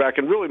quarterback,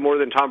 and really more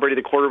than Tom Brady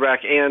the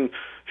quarterback and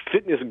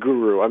fitness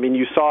guru.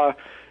 You saw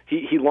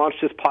he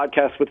launched his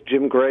podcast with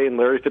Jim Gray and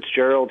Larry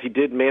Fitzgerald. He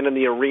did Man in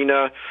the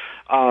Arena,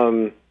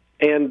 and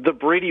the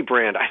Brady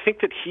brand. I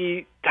think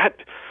that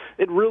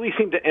it really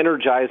seemed to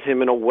energize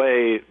him in a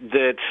way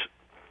that,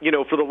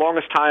 for the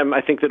longest time,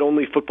 I think that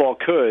only football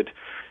could.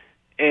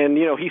 And,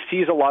 he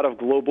sees a lot of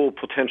global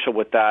potential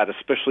with that,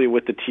 especially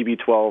with the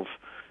TB12,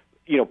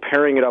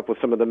 pairing it up with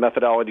some of the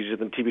methodologies of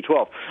the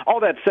TB12.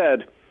 All that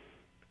said,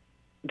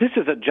 this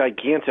is a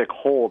gigantic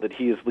hole that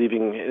he is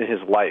leaving in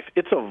his life.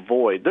 It's a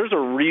void. There's a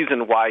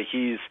reason why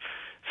he's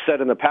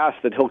said in the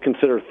past that he'll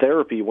consider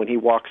therapy when he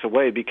walks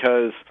away,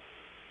 because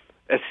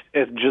as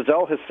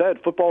Giselle has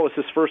said, football is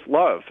his first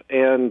love.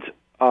 And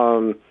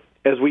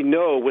as we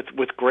know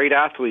with great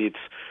athletes,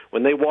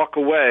 when they walk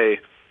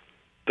away,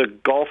 the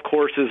golf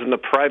courses and the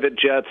private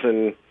jets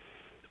and,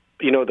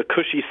 the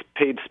cushy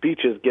paid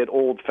speeches get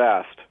old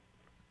fast.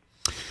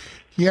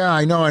 Yeah,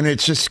 I know, and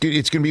it's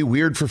going to be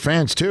weird for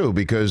fans too,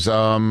 because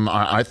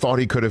I thought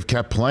he could have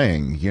kept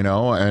playing,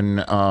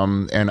 and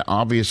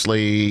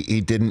obviously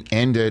he didn't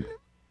end it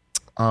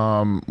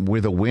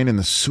with a win in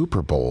the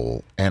Super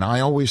Bowl, and I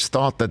always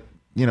thought that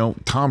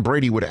Tom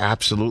Brady would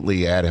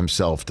absolutely add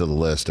himself to the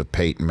list of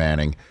Peyton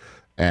Manning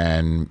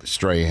and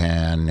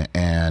Strahan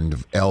and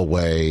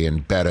Elway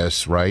and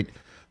Bettis, right?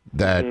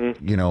 That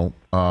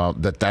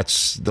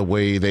that's the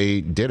way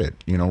they did it.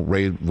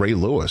 Ray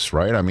Lewis,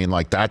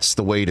 right? That's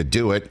the way to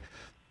do it.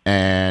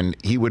 And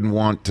he wouldn't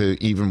want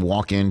to even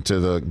walk into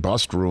the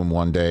bust room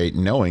one day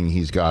knowing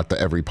he's got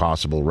every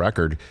possible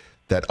record,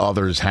 that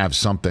others have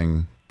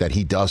something that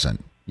he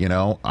doesn't.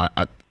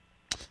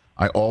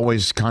 I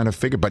always kind of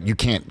figured, but you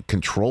can't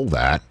control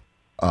that.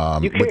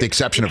 With the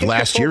exception of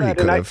last year, he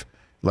could have.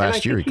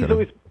 Last year, he could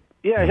have.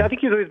 Yeah, I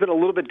think he's always been a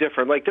little bit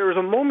different. There was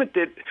a moment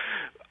that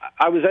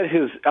I was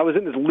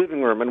in his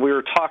living room and we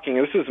were talking.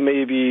 This was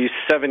maybe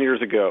 7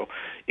 years ago.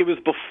 It was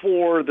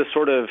before the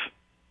sort of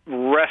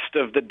rest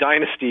of the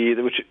dynasty,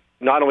 which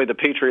not only the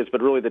Patriots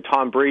but really the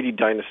Tom Brady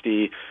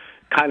dynasty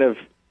kind of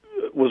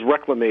was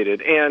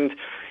reclamated. And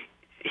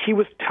he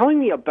was telling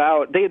me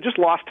about, they had just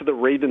lost to the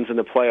Ravens in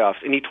the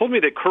playoffs, and he told me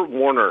that Kurt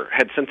Warner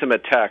had sent him a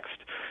text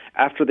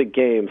after the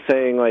game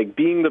saying,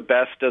 being the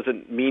best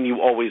doesn't mean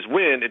you always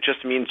win. It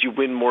just means you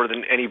win more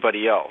than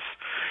anybody else.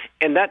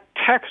 And that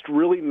text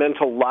really meant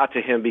a lot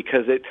to him,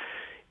 because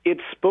it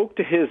spoke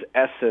to his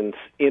essence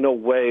in a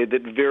way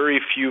that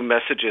very few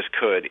messages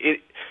could.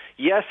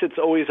 Yes, it's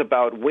always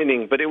about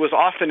winning, but it was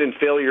often in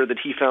failure that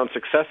he found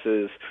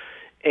successes.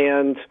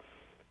 And,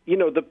 you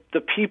know,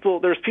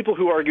 there's people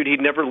who argued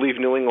he'd never leave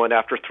New England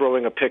after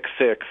throwing a pick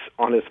six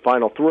on his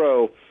final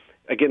throw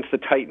against the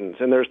Titans.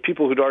 And there's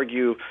people who'd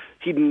argue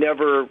he'd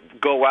never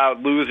go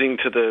out losing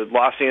to the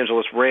Los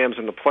Angeles Rams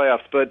in the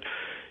playoffs. But,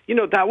 you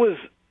know,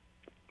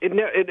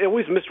 it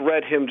always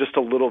misread him just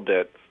a little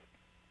bit.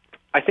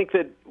 I think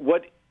that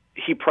what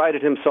he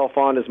prided himself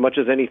on as much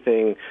as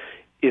anything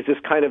is this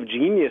kind of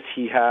genius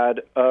he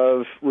had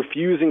of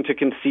refusing to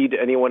concede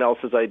to anyone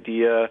else's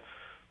idea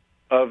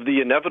of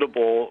the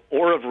inevitable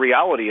or of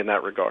reality in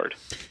that regard.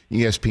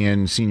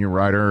 ESPN senior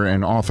writer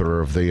and author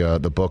of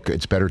the book,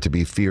 It's Better to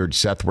Be Feared,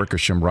 Seth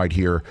Wickersham, right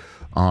here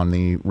on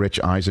the Rich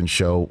Eisen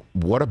Show.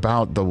 What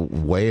about the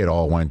way it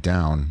all went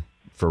down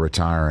for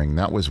retiring?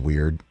 That was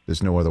weird.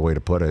 There's no other way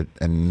to put it.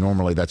 And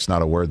normally that's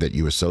not a word that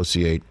you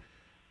associate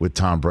with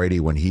Tom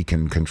Brady when he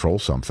can control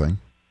something,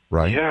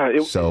 right? Yeah,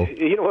 it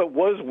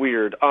was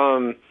weird.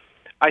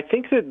 I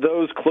think that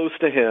those close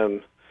to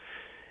him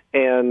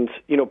and,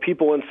 you know,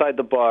 people inside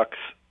the Bucs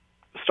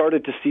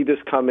started to see this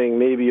coming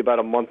maybe about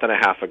a month and a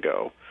half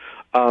ago.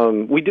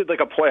 We did like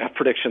a playoff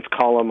predictions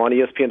column on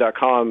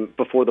ESPN.com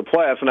before the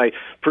playoffs, and I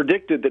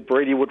predicted that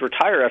Brady would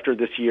retire after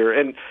this year.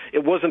 And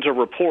it wasn't a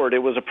report, it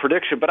was a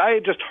prediction. But I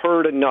had just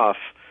heard enough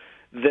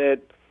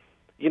that,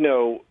 you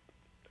know,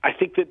 I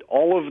think that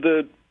all of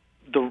the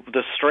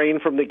strain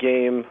from the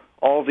game,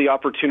 all of the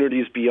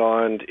opportunities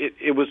beyond,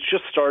 it was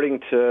just starting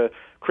to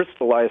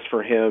crystallize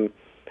for him.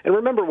 And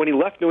remember, when he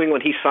left New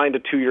England, he signed a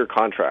 2-year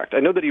contract.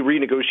 I know that he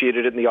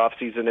renegotiated it in the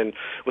offseason and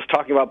was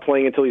talking about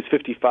playing until he's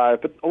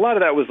 55, but a lot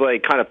of that was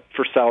like kind of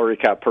for salary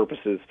cap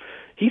purposes.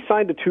 He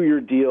signed a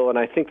 2-year deal, and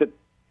I think that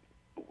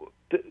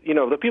you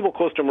know, the people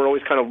close to him are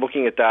always kind of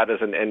looking at that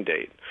as an end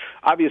date.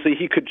 Obviously,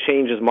 he could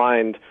change his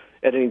mind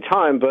at any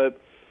time,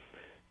 but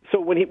so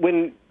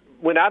when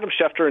Adam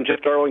Schefter and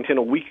Jeff Darlington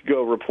a week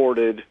ago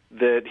reported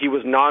that he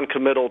was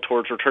non-committal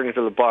towards returning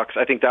to the Bucs,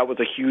 I think that was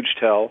a huge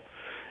tell.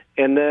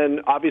 And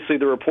then, obviously,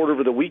 the report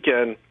over the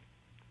weekend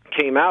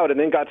came out and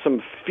then got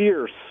some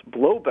fierce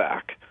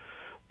blowback.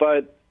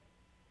 But,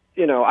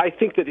 you know, I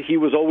think that he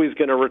was always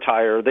going to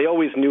retire. They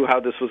always knew how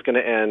this was going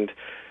to end.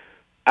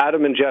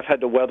 Adam and Jeff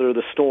had to weather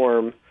the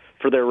storm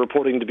for their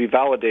reporting to be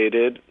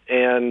validated.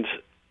 And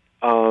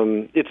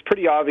it's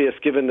pretty obvious,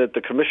 given that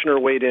the commissioner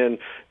weighed in,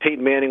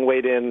 Peyton Manning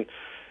weighed in,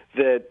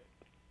 that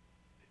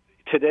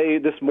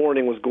this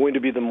morning was going to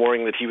be the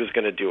morning that he was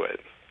going to do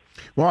it.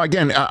 Well,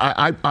 again,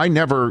 I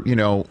never, you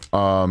know,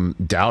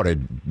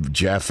 doubted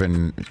Jeff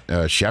and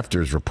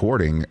Schefter's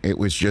reporting. It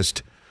was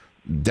just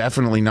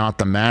definitely not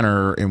the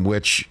manner in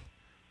which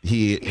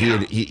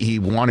he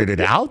wanted it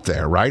out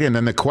there, right? And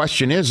then the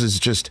question is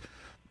just,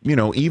 you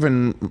know,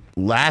 even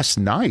last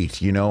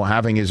night, you know,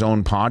 having his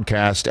own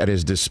podcast at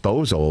his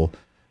disposal,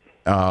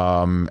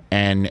 and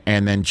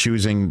then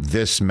choosing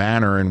this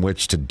manner in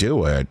which to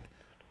do it.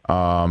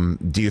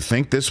 Do you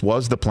think this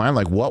was the plan?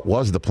 Like, what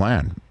was the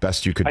plan?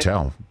 Best you could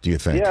tell, do you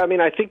think? Yeah, I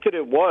mean, I think that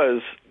it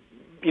was,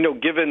 you know,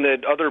 given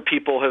that other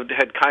people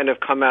had kind of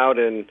come out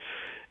and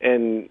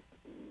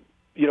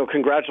you know,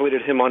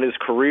 congratulated him on his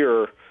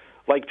career,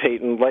 like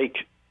Peyton, like,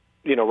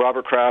 you know,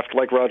 Robert Kraft,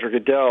 like Roger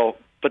Goodell.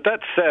 But that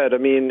said, I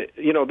mean,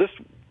 you know,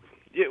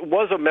 it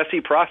was a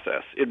messy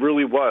process. It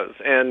really was.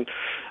 And,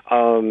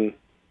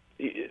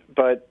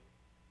 but,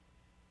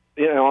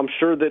 you know, I'm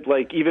sure that,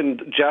 like,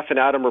 even Jeff and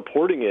Adam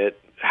reporting it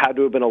had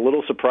to have been a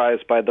little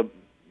surprised by the,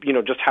 you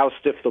know, just how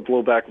stiff the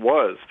blowback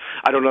was.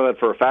 I don't know that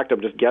for a fact. I'm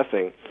just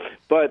guessing.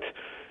 But,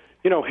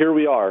 you know, here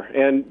we are.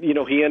 And, you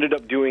know, he ended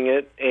up doing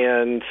it.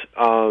 And,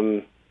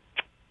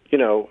 you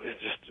know,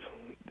 just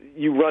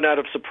you run out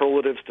of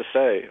superlatives to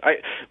say.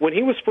 When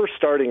he was first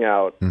starting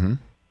out,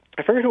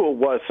 I forget who it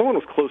was. Someone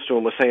was close to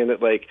him was saying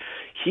that, like,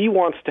 he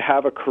wants to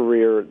have a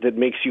career that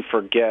makes you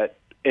forget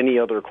any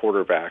other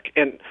quarterback.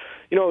 And,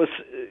 you know, it's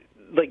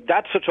like,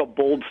 that's such a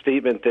bold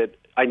statement that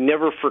I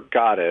never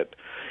forgot it.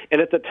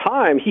 And at the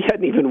time, he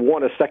hadn't even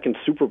won a second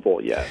Super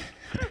Bowl yet.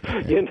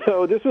 You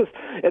know, this was,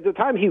 at the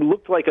time, he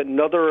looked like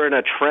another in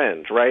a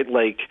trend, right?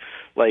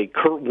 Like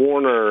Kurt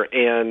Warner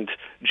and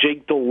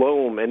Jake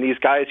Delhomme and these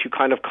guys who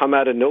kind of come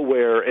out of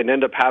nowhere and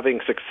end up having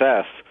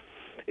success.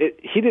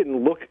 He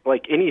didn't look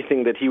like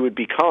anything that he would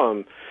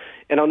become.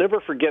 And I'll never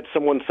forget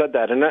someone said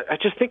that. And I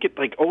just think it,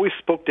 like, always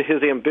spoke to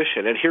his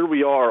ambition. And here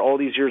we are all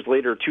these years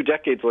later, 2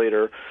 decades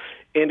later,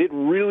 and it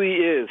really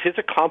is. His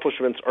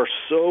accomplishments are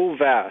so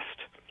vast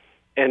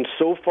and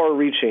so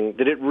far-reaching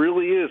that it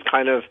really is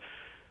kind of,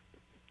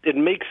 it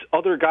makes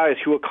other guys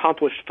who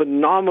accomplished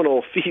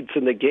phenomenal feats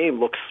in the game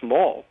look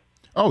small.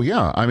 Oh,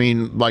 yeah. I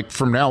mean, like,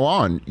 from now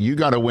on, you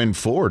got to win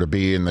 4 to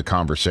be in the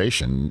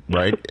conversation,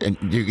 right? and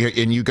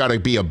you got to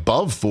be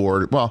above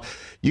 4. Well,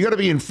 you got to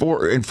be in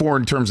 4 in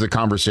terms of the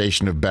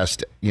conversation of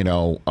best, you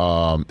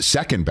know,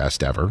 second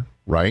best ever,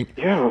 right?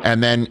 Yeah.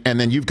 And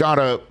then you've got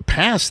to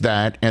pass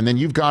that, and then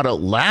you've got to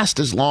last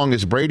as long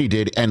as Brady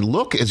did and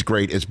look as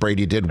great as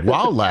Brady did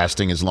while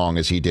lasting as long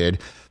as he did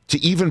to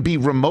even be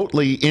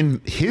remotely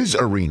in his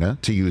arena,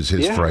 to use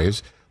his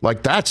phrase.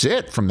 Like, that's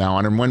it from now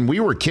on. And when we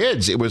were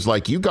kids, it was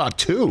like, you got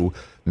 2.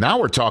 Now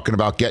we're talking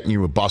about getting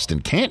you a Boston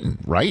Canton,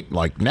 right?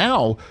 Like,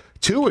 now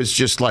 2 is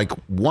just like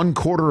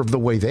 1/4 of the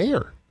way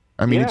there.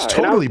 I mean, it's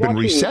totally been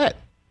reset.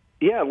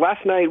 Yeah,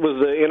 last night was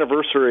the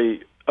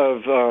anniversary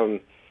of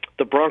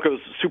the Broncos'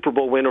 Super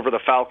Bowl win over the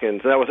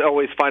Falcons. That was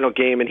Elway's final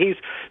game, and he's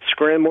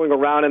scrambling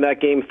around in that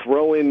game,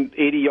 throwing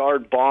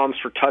 80-yard bombs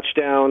for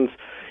touchdowns.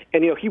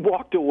 And, he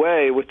walked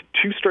away with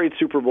 2 straight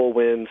Super Bowl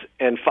wins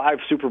and 5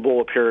 Super Bowl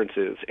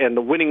appearances and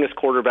the winningest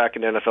quarterback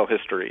in NFL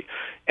history.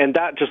 And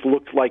that just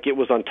looked like it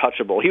was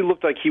untouchable. He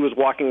looked like he was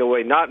walking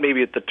away, not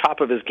maybe at the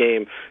top of his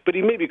game, but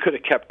he maybe could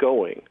have kept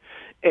going.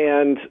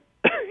 And,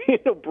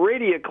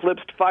 Brady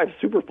eclipsed 5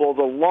 Super Bowls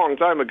a long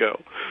time ago.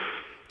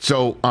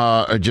 So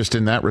just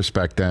in that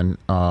respect, then,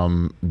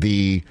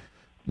 the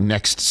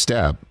next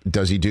step,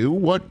 does he do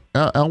what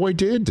Elway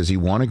did? Does he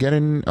want to get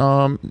in,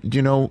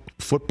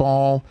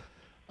 football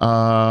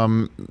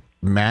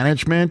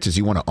management? Does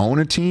he want to own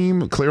a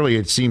team? Clearly,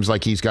 it seems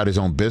like he's got his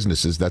own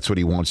businesses. That's what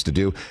he wants to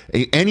do.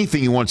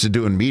 Anything he wants to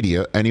do in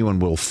media, anyone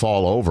will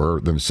fall over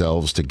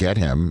themselves to get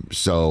him.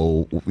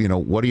 So,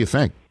 what do you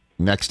think?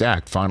 Next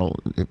act,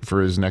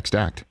 for his next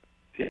act.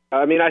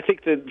 I mean, I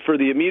think that for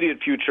the immediate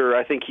future,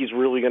 I think he's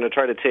really going to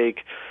try to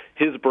take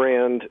his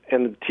brand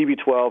and the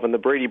TB12 and the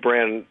Brady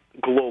brand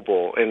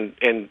global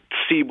and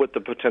see what the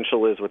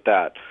potential is with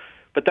that.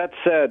 But that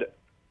said,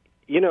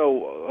 a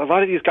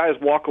lot of these guys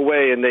walk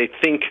away and they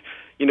think,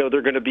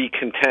 they're going to be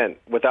content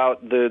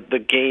without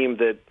the game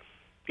that,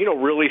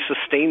 really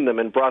sustained them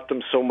and brought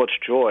them so much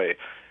joy.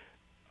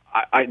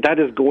 That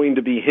is going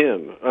to be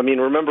him. I mean,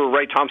 remember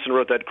Ray Thompson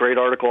wrote that great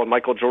article on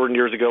Michael Jordan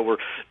years ago where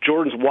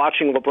Jordan's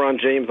watching LeBron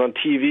James on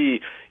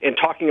TV and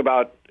talking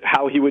about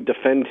how he would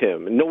defend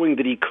him, knowing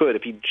that he could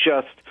if he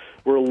just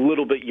were a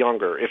little bit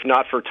younger, if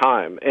not for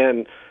time.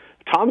 And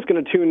Tom's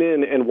going to tune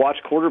in and watch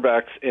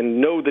quarterbacks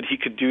and know that he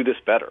could do this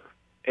better.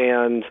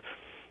 And,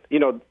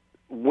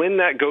 when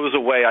that goes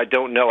away, I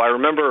don't know. I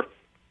remember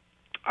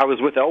I was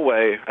with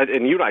Elway,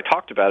 and you and I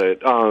talked about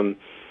it, and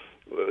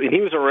he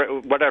was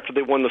right after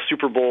they won the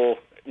Super Bowl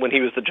when he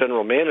was the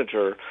general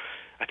manager.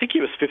 I think he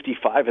was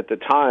 55 at the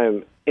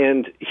time,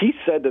 and he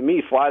said to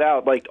me flat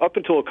out, like, up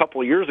until a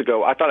couple of years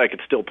ago, I thought I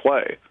could still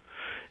play.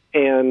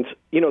 And,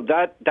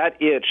 that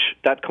itch,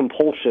 that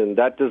compulsion,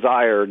 that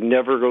desire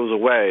never goes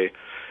away.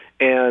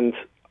 And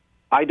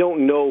I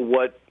don't know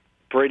what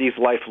Brady's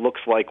life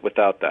looks like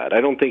without that.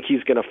 I don't think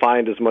he's going to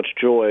find as much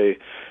joy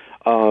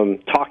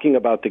talking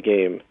about the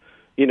game.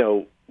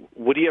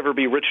 Would he ever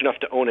be rich enough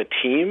to own a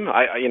team?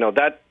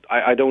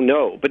 I don't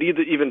know. But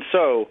even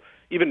so,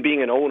 even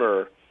being an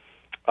owner,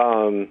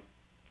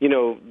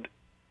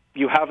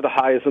 you have the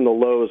highs and the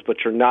lows,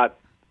 but you're not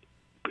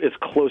as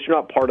close. You're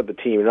not part of the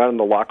team. You're not in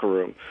the locker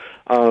room.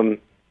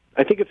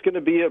 I think it's going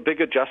to be a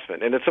big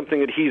adjustment, and it's something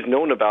that he's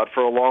known about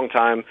for a long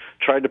time,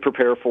 tried to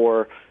prepare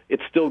for.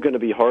 It's still going to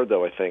be hard,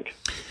 though, I think.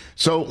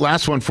 So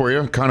last one for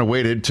you. Kind of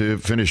waited to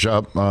finish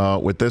up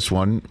with this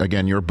one.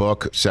 Again, your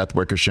book, Seth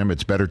Wickersham,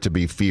 It's Better to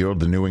Be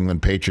Field, The New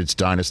England Patriots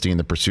Dynasty in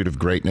the Pursuit of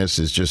Greatness,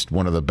 is just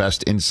one of the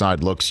best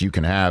inside looks you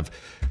can have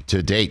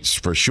to date,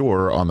 for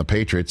sure, on the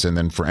Patriots and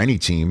then for any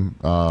team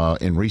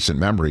in recent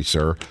memory,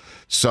 sir.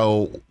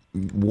 So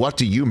what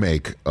do you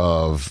make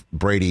of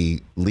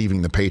Brady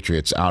leaving the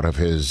Patriots out of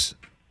his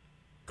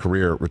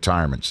career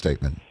retirement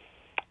statement?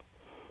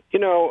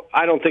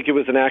 I don't think it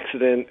was an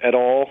accident at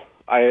all.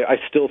 I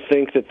still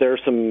think that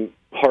there's some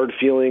hard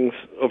feelings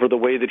over the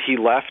way that he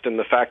left and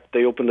the fact that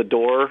they opened the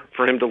door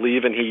for him to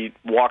leave and he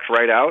walked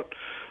right out.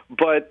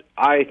 But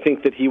I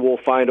think that he will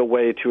find a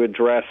way to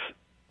address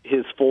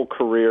his full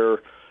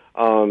career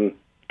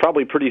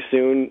probably pretty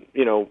soon.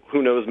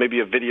 Who knows, maybe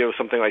a video,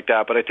 something like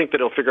that. But I think that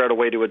he'll figure out a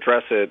way to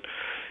address it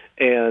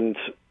and,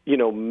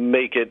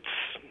 make it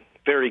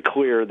very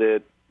clear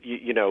that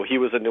he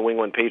was a New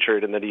England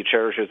Patriot and that he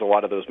cherishes a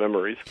lot of those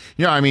memories.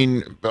 Yeah, I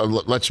mean,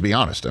 let's be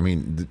honest. I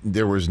mean,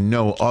 there was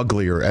no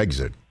uglier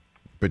exit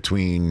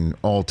between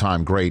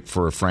all-time great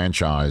for a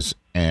franchise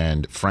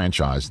than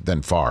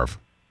Favre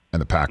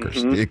and the Packers.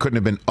 Mm-hmm. It couldn't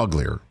have been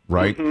uglier,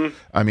 right? Mm-hmm.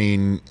 I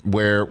mean,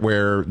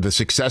 where the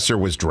successor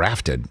was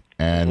drafted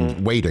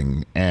and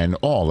waiting and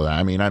all of that.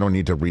 I mean, I don't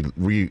need to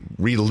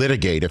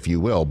relitigate, if you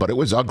will, but it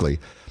was ugly.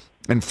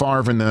 And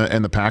Favre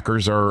and the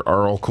Packers are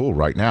all cool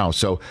right now.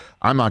 So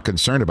I'm not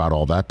concerned about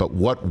all that. But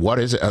what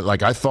is it?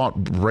 Like, I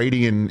thought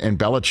Brady and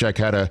Belichick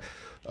had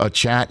a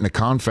chat and a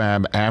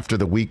confab after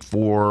the Week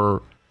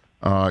 4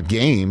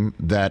 game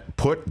that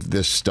put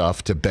this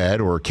stuff to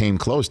bed or came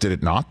close. Did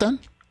it not then?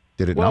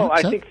 Did it not? Well,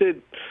 I think that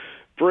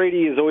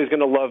Brady is always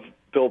going to love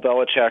Bill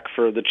Belichick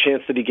for the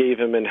chance that he gave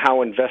him and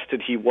how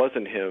invested he was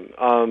in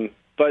him.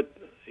 But,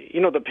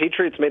 the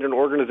Patriots made an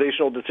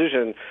organizational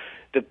decision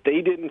that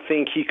they didn't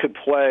think he could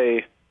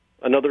play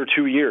another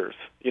 2 years.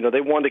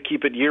 They wanted to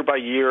keep it year by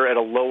year at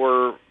a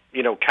lower,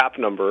 cap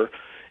number.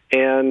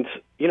 And,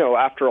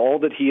 after all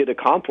that he had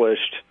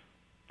accomplished,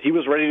 he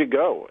was ready to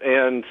go.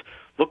 And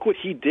look what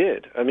he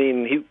did. I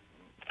mean, he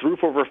threw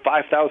for over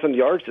 5,000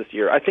 yards this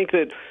year. I think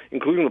that,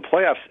 including the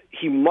playoffs,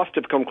 he must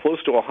have come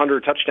close to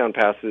 100 touchdown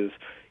passes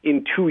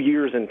in 2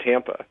 years in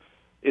Tampa.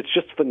 It's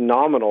just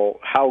phenomenal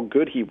how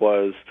good he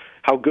was,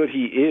 how good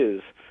he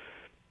is.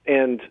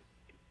 And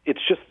it's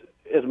just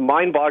as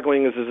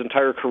mind-boggling as his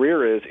entire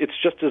career is. It's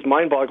just as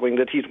mind-boggling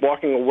that he's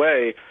walking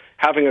away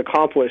having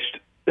accomplished,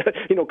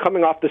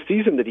 coming off the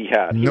season that he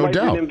had. He might be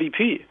an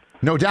MVP.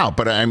 No doubt,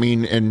 but I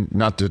mean, and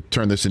not to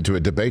turn this into a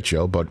debate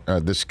show, but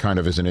this kind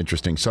of is an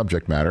interesting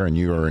subject matter, and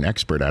you are an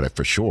expert at it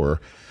for sure.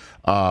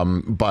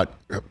 But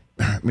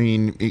I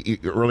mean,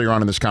 earlier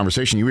on in this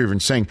conversation, you were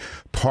even saying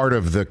part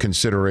of the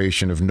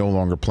consideration of no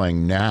longer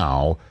playing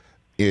now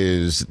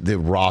is the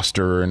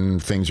roster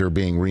and things are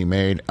being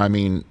remade. I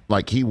mean,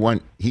 like he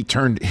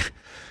turned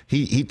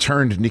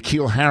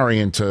N'Keal Harry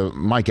into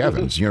Mike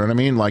Evans. You know what I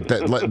mean? Like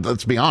that.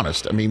 Let's be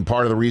honest. I mean,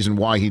 part of the reason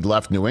why he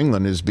left New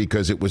England is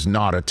because it was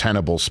not a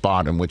tenable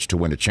spot in which to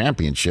win a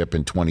championship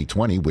in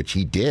 2020, which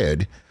he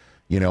did.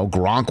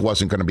 Gronk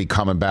wasn't going to be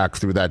coming back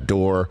through that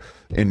door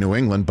in New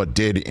England, but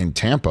did in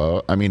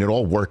Tampa. I mean, it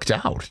all worked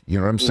out. You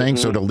know what I'm saying?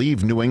 Mm-hmm. So to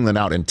leave New England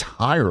out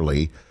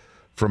entirely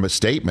from a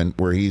statement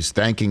where he's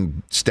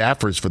thanking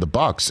staffers for the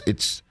Bucs,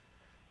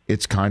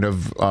 it's kind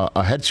of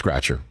a head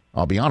scratcher.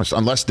 I'll be honest,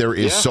 unless there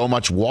is so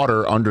much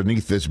water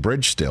underneath this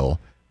bridge still,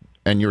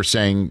 and you're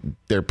saying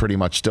there pretty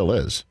much still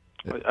is.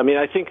 I mean,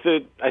 I think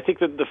that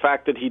the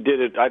fact that he did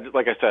it,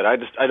 like I said,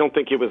 I don't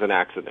think it was an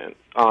accident.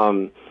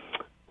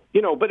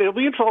 But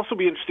it'll also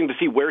be interesting to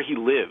see where he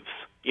lives.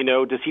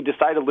 Does he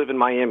decide to live in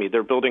Miami?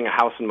 They're building a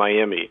house in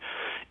Miami,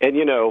 and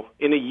in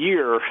a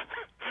year,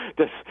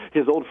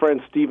 his old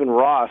friend Stephen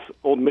Ross,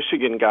 old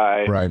Michigan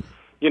guy, right?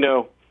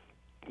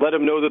 Let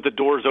him know that the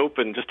door's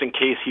open just in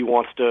case he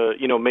wants to,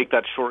 make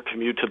that short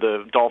commute to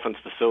the Dolphins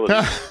facility.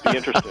 It'd be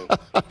interesting.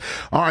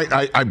 All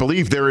right. I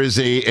believe there is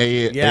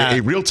a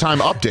real-time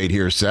update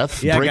here,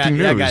 Seth. Breaking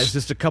news. Yeah, guys,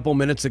 just a couple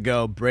minutes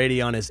ago,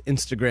 Brady on his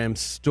Instagram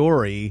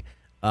story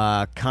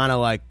kind of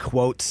like,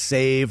 quote,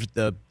 saved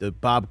the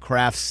Bob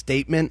Kraft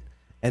statement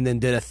and then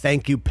did a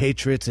thank you,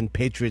 Patriots and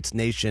Patriots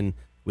Nation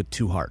with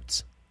 2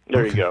 hearts.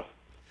 There you go.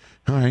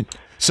 All right.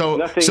 So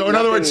in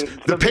other words,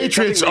 the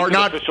Patriots are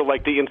not official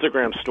like the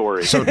Instagram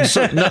story. So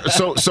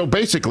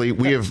basically,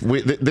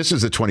 this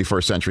is a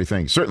 21st century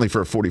thing. Certainly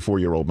for a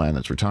 44-year-old man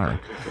that's retiring.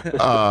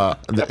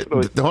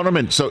 Hold on a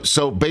minute.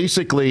 So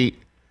basically,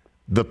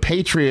 the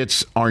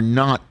Patriots are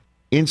not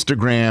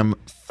Instagram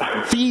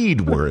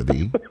feed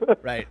worthy,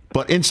 right?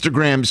 But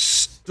Instagram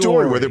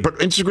story worthy. But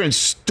Instagram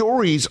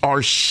stories are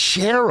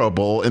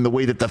shareable in the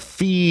way that the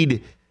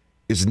feed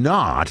is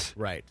not,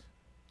 right?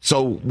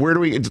 So where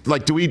do we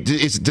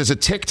does a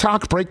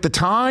TikTok break the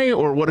tie,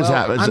 or what is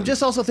that? I'm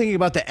just also thinking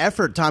about the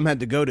effort Tom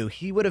had to go to.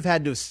 He would have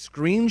had to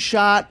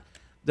screenshot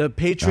the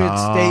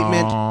Patriots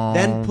statement,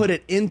 then put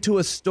it into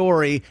a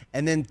story,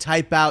 and then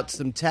type out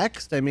some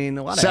text. I mean,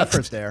 a lot of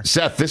effort there.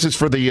 Seth, this is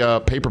for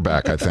the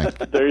paperback, I think.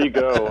 There you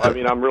go. I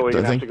mean, I'm really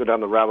going to have to go down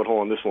the rabbit hole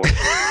on this one.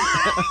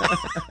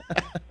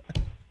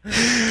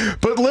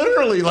 But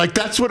literally, like,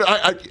 that's what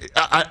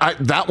I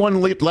that one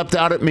leapt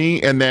out at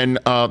me, and then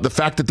the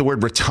fact that the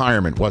word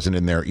retirement wasn't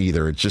in there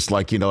either. It's just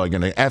like, I'm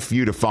going to F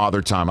you to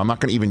father time. I'm not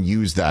going to even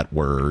use that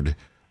word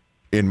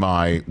in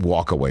my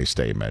walkaway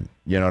statement.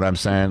 You know what I'm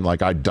saying?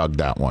 Like, I dug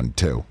that one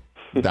too.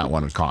 That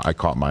one, I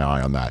caught my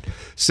eye on that.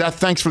 Seth,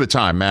 thanks for the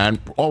time, man.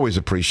 Always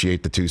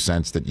appreciate the 2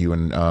 cents that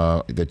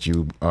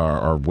you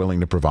are willing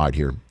to provide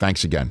here.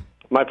 Thanks again.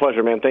 My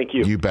pleasure, man. Thank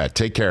you. You bet.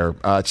 Take care.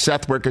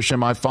 Seth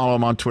Wickersham, I follow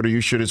him on Twitter.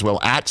 You should as well,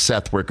 at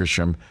Seth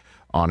Wickersham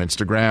on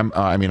Instagram.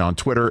 On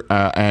Twitter.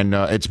 And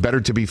it's Better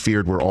to Be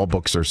Feared, where all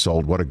books are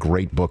sold. What a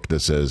great book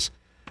this is.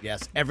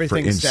 Yes,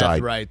 everything Seth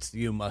writes,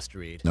 you must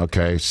read.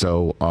 Okay,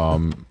 so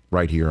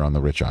right here on The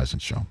Rich Eisen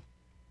Show.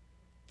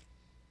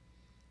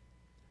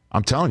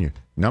 I'm telling you,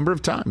 number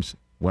of times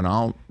when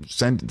I'll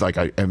send like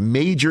a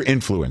major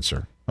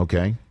influencer,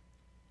 okay?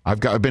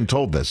 I've been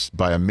told this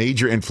by a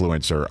major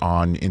influencer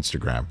on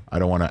Instagram. I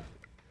don't want to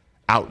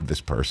out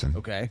this person.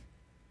 Okay.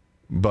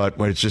 But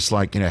when it's just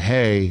like,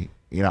 hey,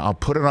 I'll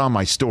put it on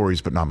my stories,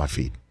 but not my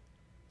feed.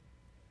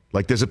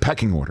 Like, there's a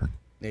pecking order.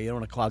 Yeah, you don't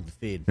want to clog the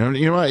feed.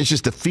 You know what? It's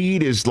just the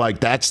feed is like,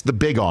 that's the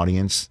big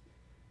audience,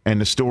 and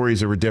the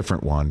stories are a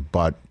different one.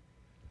 But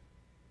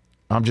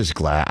I'm just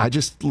glad.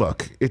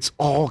 Look, it's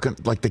all going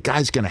to, like, the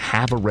guy's going to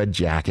have a red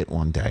jacket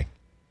one day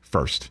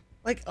first.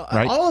 Like,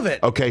 right? all of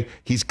it. Okay,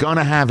 he's going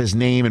to have his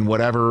name in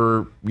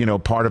whatever,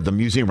 part of the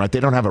museum, right? They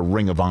don't have a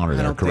Ring of Honor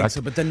there, correct? Think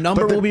so, but the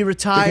number will be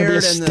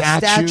retired, and the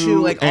statue,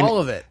 like, all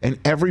of it. And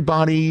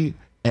everybody,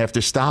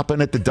 after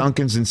stopping at the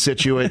Duncans in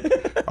Situate,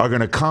 are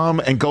going to come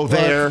and go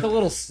there. It's a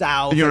little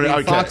south.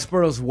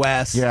 Foxborough's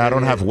west. Yeah, I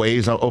don't have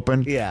Waze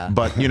open. Yeah.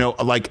 But,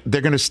 like,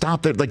 they're going to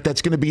stop there. Like,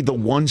 that's going to be the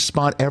one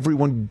spot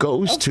everyone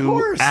goes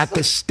to at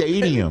the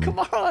stadium. Come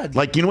on.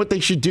 Like, you know what they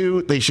should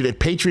do? They should, at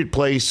Patriot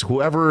Place,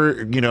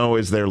 whoever,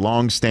 is their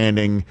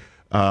long-standing,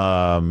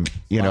 their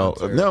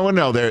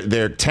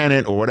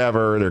tenant or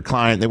whatever, their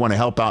client, they want to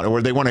help out,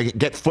 or they want to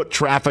get foot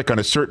traffic on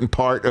a certain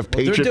part of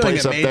Patriot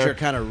Place up there.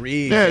 Kind of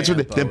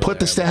then put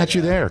the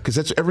statue there, because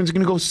that's everyone's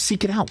going to go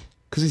seek it out.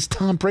 Because he's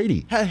Tom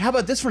Brady. How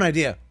about this for an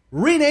idea?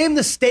 Rename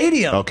the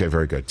stadium. Okay,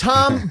 very good.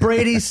 Tom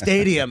Brady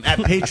Stadium at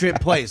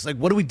Patriot Place. Like,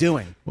 what are we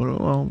doing?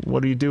 Well,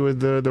 what do you do with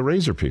the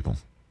Razor people?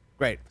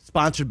 Great.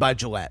 Sponsored by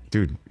Gillette.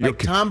 Dude. Like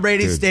Tom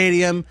Brady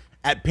Stadium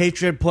at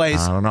Patriot Place.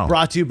 I don't know.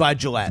 Brought to you by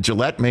Gillette.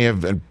 Gillette may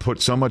have put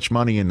so much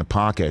money in the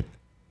pocket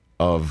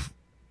of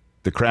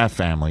the Kraft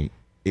family,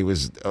 it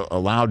was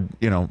allowed,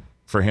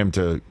 for him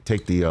to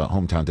take the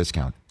hometown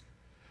discount.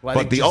 Well,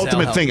 but the Giselle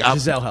ultimate helped. thing,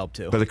 Giselle helped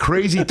too. But the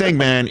crazy thing,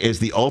 man, is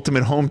the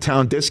ultimate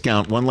hometown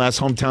discount. One last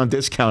hometown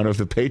discount of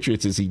the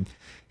Patriots is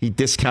he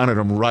discounted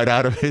them right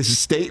out of his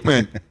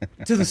statement.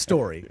 To the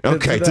story. To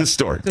the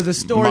story. To the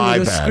story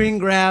with a screen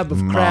grab of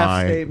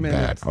Kraft's statement.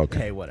 Bad. Okay.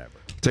 Hey, whatever.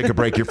 Take a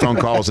break. Your phone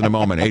calls in a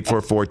moment.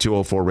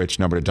 844-204-RICH,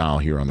 number to dial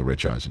here on the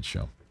Rich Eisen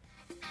Show.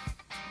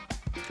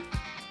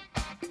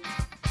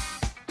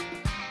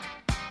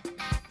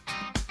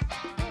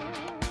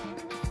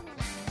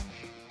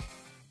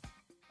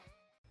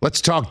 Let's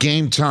talk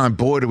Game Time.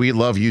 Boy, do we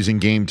love using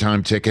Game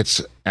Time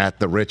tickets at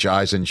the Rich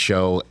Eisen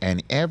Show.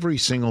 And every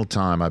single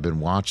time I've been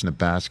watching the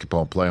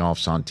basketball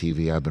playoffs on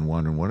TV, I've been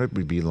wondering what it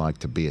would be like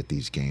to be at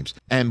these games.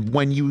 And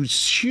when you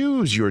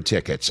choose your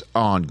tickets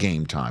on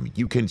Game Time,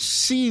 you can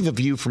see the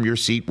view from your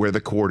seat where the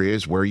court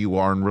is, where you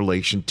are in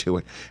relation to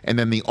it. And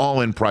then the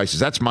all-in prices.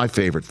 That's my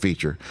favorite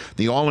feature.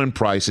 The all-in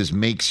prices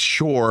makes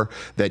sure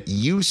that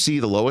you see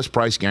the lowest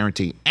price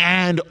guarantee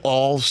and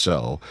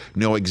also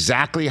know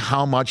exactly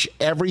how much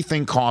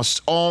everything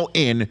costs all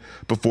in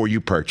before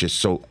you purchase.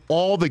 So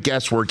all the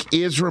guesswork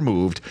is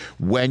removed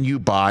when you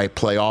buy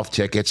playoff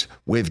tickets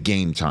with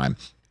Game Time.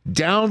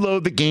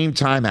 Download the Game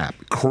Time app,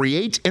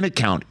 create an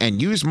account,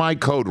 and use my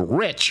code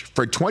RICH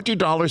for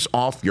 $20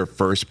 off your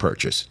first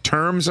purchase.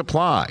 Terms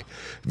apply.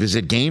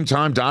 Visit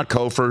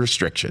GameTime.co for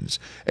restrictions.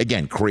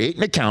 Again, create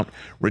an account,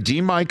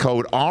 redeem my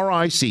code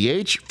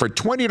RICH for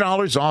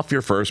 $20 off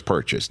your first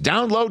purchase.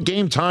 Download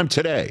Game Time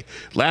today.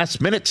 Last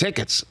minute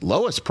tickets,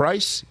 lowest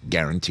price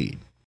guaranteed.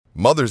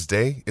 Mother's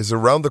Day is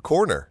around the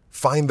corner.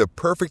 Find the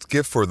perfect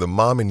gift for the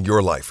mom in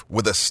your life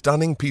with a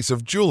stunning piece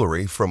of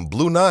jewelry from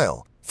Blue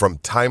Nile. From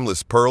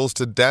timeless pearls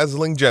to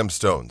dazzling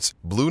gemstones,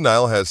 Blue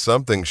Nile has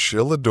something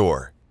she'll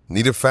adore.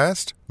 Need it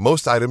fast?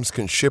 Most items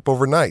can ship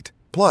overnight.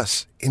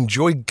 Plus,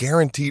 enjoy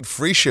guaranteed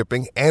free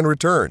shipping and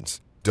returns.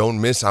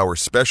 Don't miss our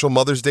special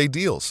Mother's Day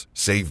deals.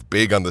 Save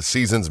big on the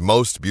season's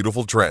most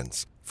beautiful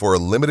trends. For a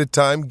limited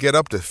time, get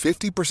up to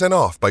 50%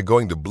 off by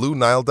going to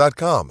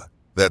BlueNile.com.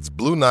 That's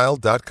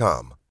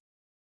BlueNile.com.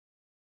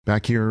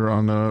 Back here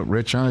on the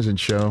Rich Eisen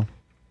Show.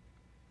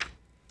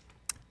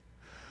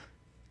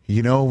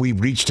 We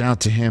reached out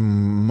to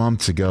him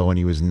months ago and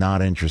he was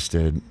not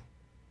interested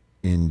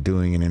in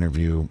doing an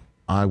interview.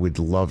 I would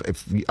love,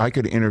 if I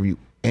could interview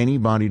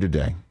anybody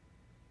today,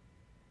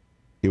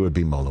 it would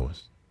be Mo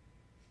Lewis.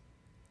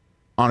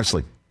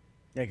 Honestly.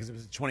 Yeah, because it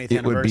was the 20th anniversary.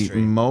 anniversary. It would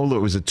be Mo Lewis.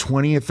 It was the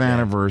 20th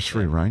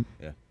anniversary, right?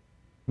 Yeah.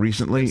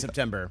 Recently. In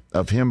September.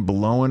 Of him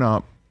blowing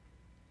up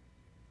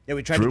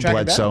we tried Drew to track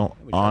Bledsoe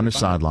him down. on the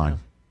sideline.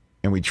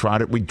 And we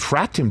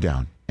tracked him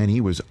down, and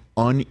he was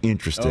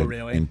uninterested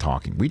in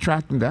talking. We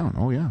tracked him down.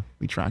 Oh, yeah.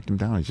 We tracked him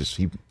down.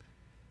 He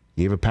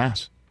gave a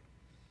pass.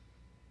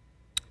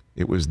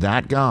 It was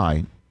that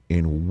guy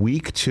in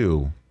week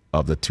 2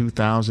 of the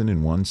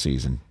 2001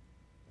 season.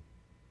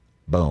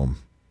 Boom.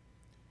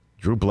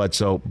 Drew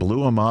Bledsoe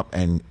blew him up,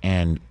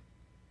 and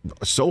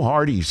so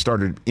hard he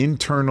started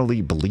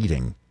internally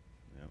bleeding.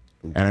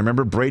 And I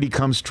remember Brady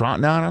comes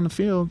trotting out on the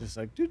field. Just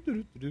like,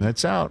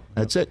 that's out.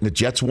 That's it. And the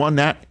Jets won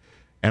that.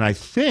 And I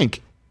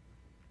think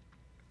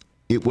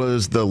it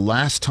was the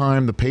last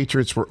time the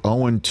Patriots were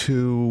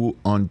 0-2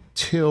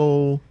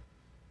 until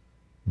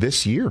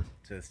this year.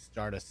 To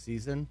start a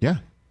season? Yeah.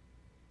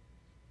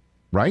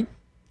 Right?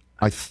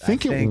 I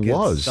think it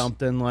was. It's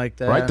something like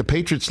that. Right? The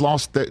Patriots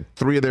lost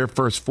 3 of their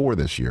first 4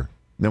 this year.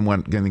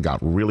 Then they got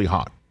really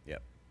hot.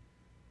 Yep.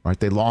 Right?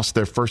 They lost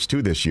their first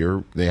 2 this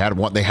year. They had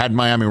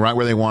Miami right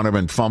where they wanted them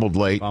and fumbled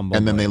late.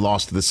 And then they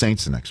lost to the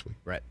Saints the next week.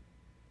 Right.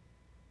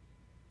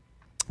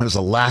 It was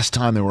the last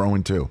time they were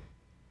 0-2.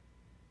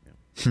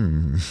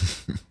 Yeah.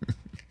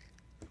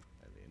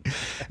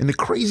 And the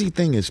crazy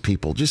thing is,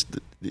 people, just,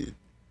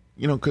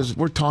 because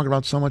we're talking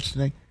about so much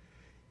today,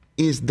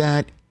 is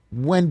that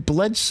when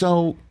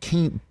Bledsoe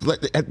came,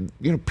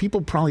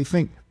 people probably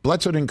think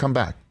Bledsoe didn't come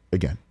back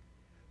again.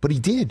 But he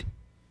did.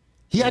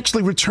 He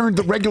actually returned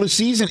the regular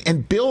season,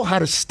 and Bill had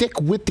to stick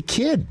with the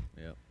kid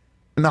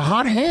in the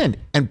hot hand.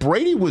 And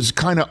Brady was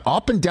kind of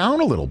up and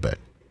down a little bit.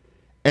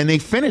 And they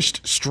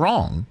finished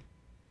strong.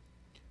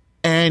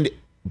 And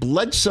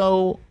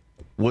Bledsoe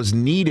was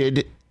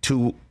needed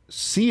to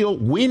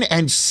win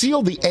and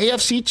seal the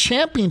AFC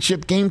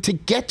Championship game to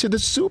get to the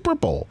Super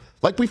Bowl.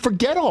 Like, we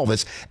forget all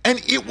this.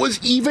 And it was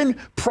even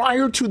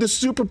prior to the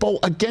Super Bowl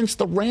against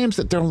the Rams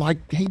that they're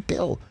like, hey,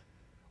 Bill,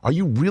 are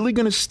you really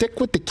going to stick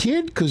with the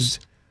kid? Because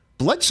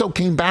Bledsoe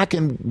came back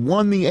and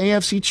won the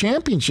AFC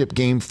Championship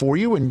game for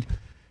you, and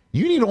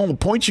you need all the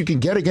points you can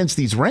get against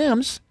these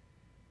Rams.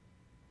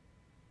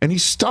 And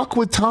he's stuck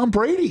with Tom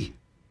Brady.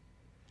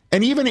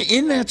 And even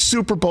in that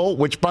Super Bowl,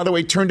 which, by the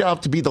way, turned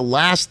out to be the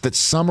last that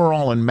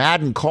Summerall and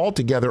Madden called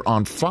together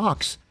on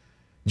Fox,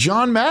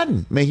 John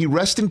Madden, may he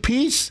rest in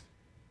peace,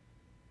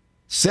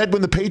 said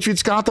when the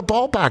Patriots got the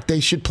ball back, they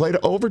should play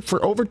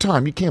for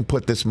overtime. You can't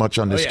put this much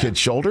on this kid's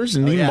shoulders.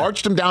 And he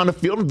marched him down the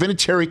field, and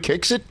Vinatieri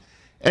kicks it.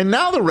 And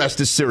now the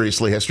rest is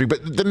seriously history.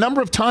 But the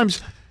number of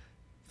times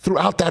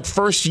throughout that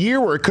first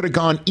year where it could have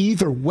gone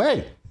either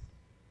way,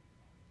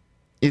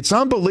 it's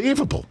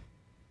unbelievable.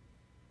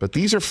 But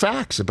these are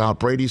facts about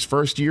Brady's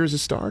first year as a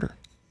starter.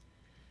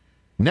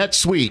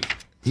 NetSuite,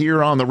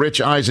 here on the Rich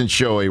Eisen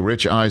Show, a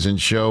Rich Eisen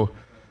Show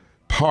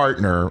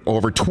partner.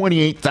 Over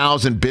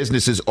 28,000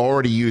 businesses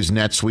already use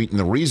NetSuite, and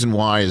the reason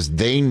why is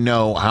they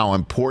know how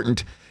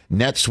important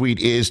NetSuite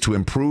is to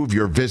improve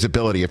your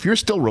visibility. If you're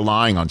still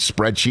relying on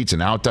spreadsheets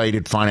and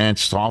outdated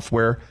finance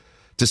software,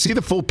 to see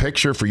the full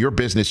picture for your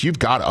business, you've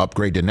got to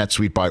upgrade to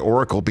NetSuite by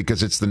Oracle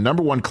because it's the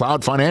 #1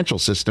 cloud financial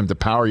system to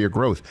power your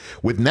growth.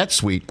 With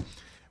NetSuite,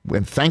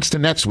 and thanks to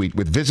NetSuite,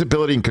 with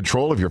visibility and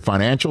control of your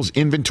financials,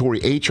 inventory,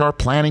 HR,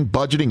 planning,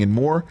 budgeting, and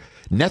more,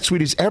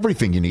 NetSuite is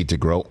everything you need to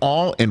grow,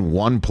 all in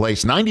one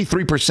place.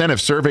 93% of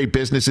surveyed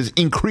businesses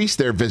increase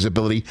their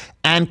visibility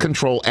and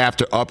control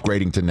after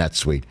upgrading to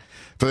NetSuite.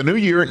 For the new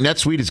year,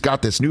 NetSuite has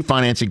got this new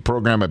financing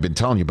program I've been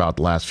telling you about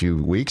the last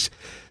few weeks.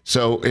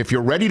 So if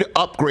you're ready to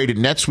upgrade at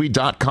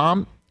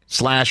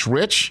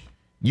netsuite.com/rich,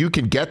 you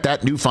can get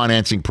that new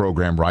financing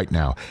program right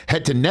now.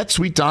 Head to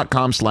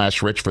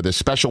netsuite.com/rich for this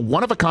special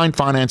one-of-a-kind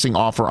financing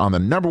offer on the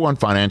 #1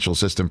 financial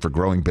system for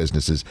growing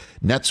businesses,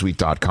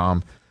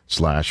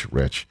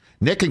 netsuite.com/rich.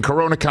 Nick in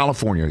Corona,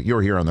 California,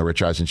 you're here on the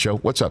Rich Eisen Show.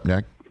 What's up,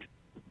 Nick?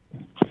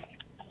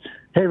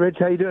 Hey, Rich,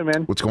 how you doing,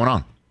 man? What's going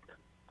on?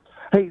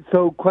 Hey,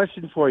 so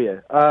question for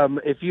you.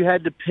 If you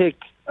had to pick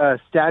a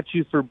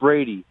statue for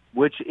Brady,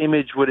 which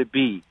image would it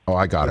be? Oh,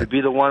 I got Would it be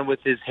the one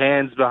with his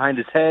hands behind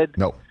his head?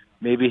 No.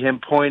 Maybe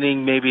him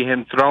pointing, maybe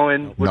him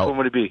throwing. Which one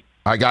would it be?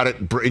 I got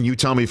it, and you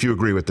tell me if you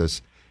agree with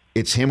this.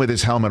 It's him with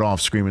his helmet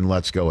off, screaming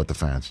 "Let's go" at the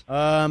fans.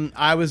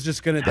 I was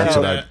just gonna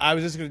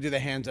do the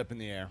hands up in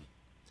the air,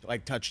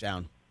 like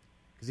touchdown,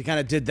 because he kind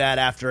of did that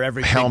after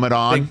every helmet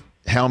on,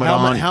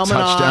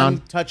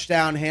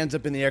 touchdown, hands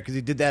up in the air, because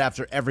he did that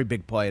after every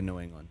big play in New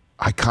England.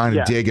 I kind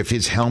of dig if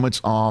his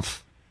helmet's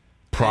off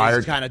prior.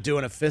 He's kind of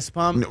doing a fist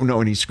pump. No,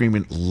 and he's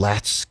screaming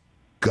 "Let's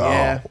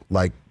go"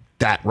 like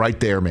that right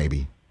there,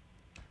 maybe.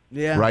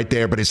 Yeah, right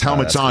there. But his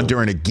helmet's on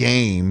during a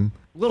game.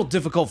 A little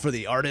difficult for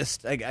the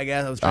artist, I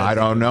guess. I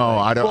don't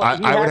know.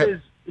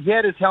 He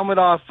had his helmet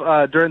off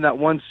during that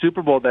one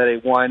Super Bowl that he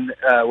won,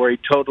 where he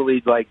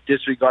totally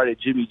disregarded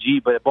Jimmy G.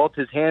 But both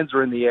his hands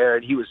were in the air,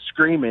 and he was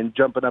screaming,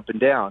 jumping up and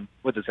down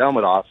with his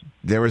helmet off.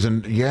 There was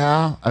and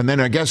then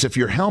I guess if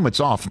your helmet's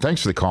off,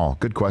 thanks for the call.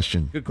 Good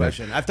question. Good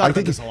question. I've thought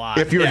about this a lot.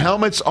 If your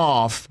helmet's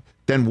off,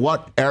 then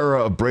what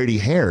era of Brady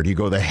hair? Do you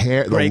go the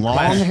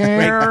long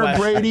hair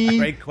Brady?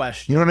 Great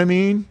question. You know what I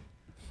mean?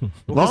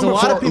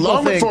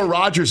 Long before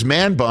Rodgers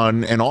man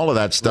bun and all of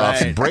that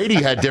stuff, Brady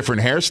had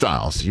different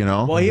hairstyles, you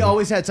know? Well, he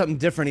always had something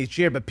different each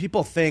year, but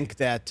people think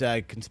that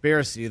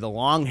conspiracy, the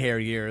long hair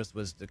years,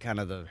 was the kind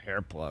of the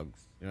hair plugs.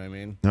 You know what I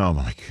mean? Oh,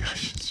 my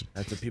gosh.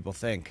 That's what people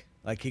think.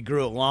 Like, he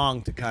grew it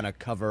long to kind of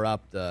cover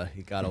up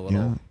he got a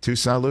little... Too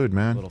salud,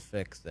 man. A little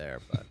fix there,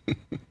 but...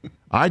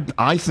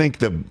 I think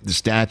the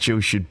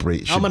statue should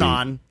be... Helmet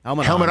on. I'm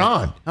going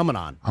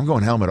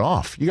helmet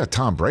off. You got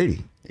Tom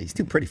Brady. He's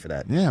too pretty for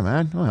that. Yeah,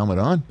 man. No helmet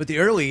on. But the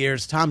early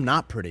years, Tom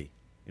not pretty.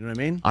 You know what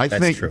I mean? That's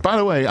think, true. By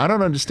the way, I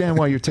don't understand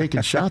why you're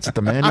taking shots at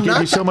the man. He gave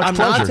you so much I'm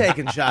pleasure. not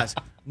taking shots.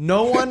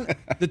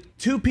 The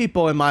two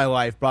people in my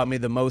life brought me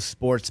the most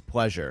sports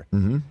pleasure.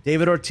 Mm-hmm.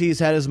 David Ortiz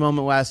had his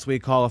moment last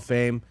week, Hall of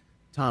Fame.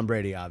 Tom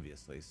Brady,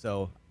 obviously.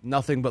 So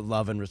nothing but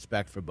love and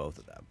respect for both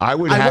of them. I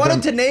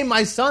wanted to name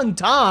my son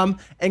Tom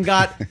and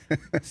got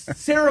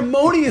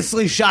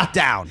ceremoniously shot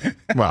down.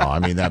 Well, I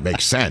mean, that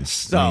makes sense.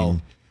 So...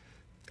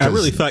 I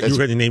really thought you were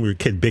going to name your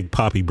kid Big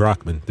Poppy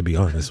Brockman, to be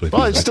honest with you.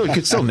 Well, you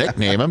could still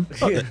nickname him.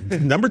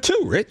 Number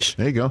 2, Rich.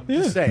 There you go.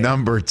 Yeah.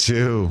 Number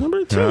 2.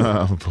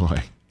 Oh,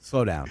 boy.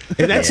 Slow down.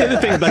 And that's the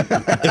other thing. Like,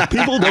 if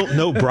people don't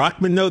know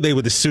Brockman, they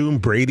would assume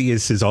Brady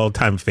is his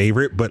all-time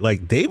favorite. But,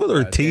 David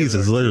Ortiz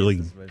is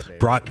literally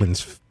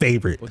Brockman's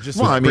favorite.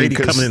 Brady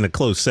coming in a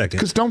close second.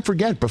 Because don't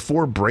forget,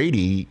 before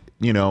Brady,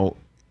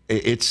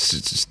 it's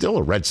still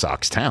a Red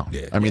Sox town.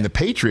 Yeah. I mean, the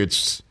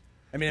Patriots...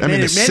 the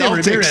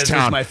Celtics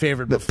town. Was my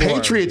favorite the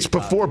Patriots,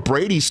 before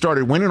Brady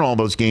started winning all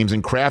those games,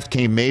 and Kraft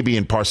came maybe,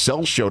 and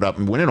Parcells showed up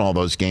and winning all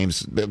those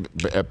games, the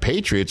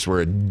Patriots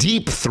were a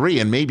deep 3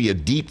 and maybe a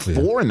deep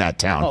 4 in that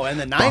town. Oh, and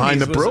the 90s behind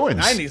the Bruins.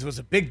 The 90s was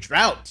a big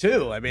drought,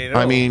 too.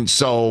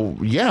 So,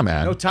 yeah,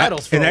 man. No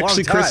titles for a long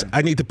time. Chris,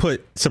 I need to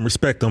put some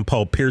respect on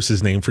Paul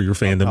Pierce's name for your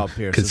fandom,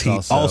 because he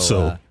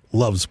also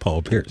loves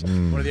Paul Pierce.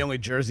 One of the only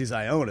jerseys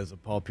I own is a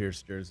Paul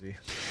Pierce jersey.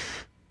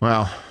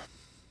 Well,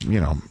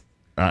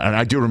 and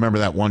I do remember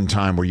that one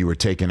time where you were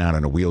taken out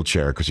in a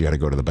wheelchair because you had to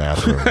go to the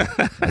bathroom.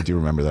 I do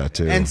remember that,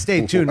 too. And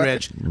stay tuned,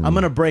 Rich. I'm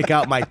going to break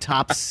out my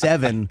top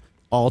 7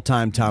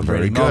 all-time Tom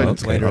Brady Very good.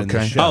 moments later in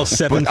the show. Oh,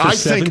 7 for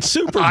 7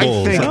 Super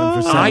Bowls.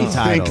 I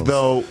think,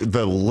 though,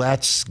 the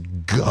let's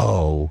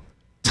go,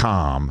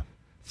 Tom,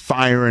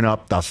 firing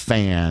up the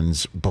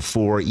fans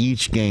before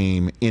each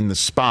game in the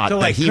spot. So,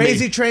 like,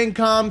 Crazy Train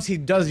comes, he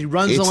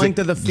runs the length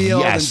of the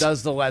field and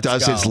does the let's go.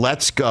 Does his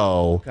let's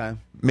go. Okay.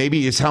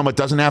 Maybe his helmet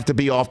doesn't have to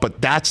be off,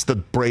 but that's the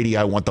Brady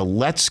I want, the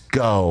let's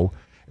go.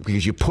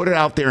 Because you put it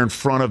out there in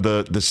front of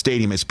the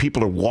stadium as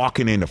people are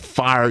walking in to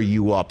fire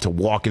you up, to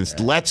walk in.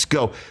 Let's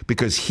go.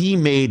 Because he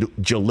made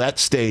Gillette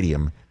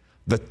Stadium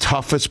the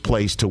toughest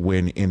place to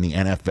win in the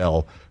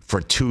NFL for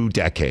 2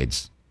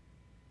 decades.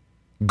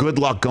 Good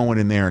luck going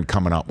in there and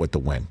coming up with the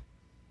win.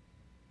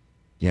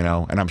 You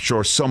know, and I'm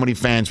sure so many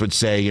fans would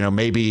say, you know,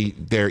 maybe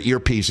their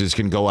earpieces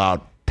can go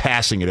out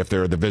passing it if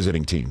they're the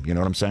visiting team. You know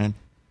what I'm saying?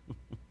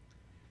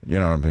 You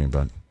know what I mean,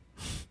 but.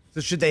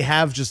 So should they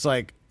have just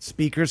like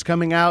speakers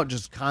coming out,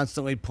 just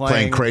constantly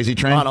playing Crazy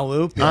Train on a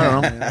loop?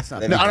 I don't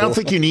know. I don't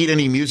think you need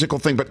any musical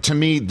thing, but to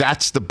me,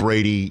 that's the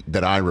Brady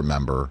that I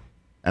remember.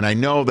 And I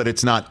know that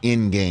it's not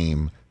in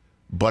game,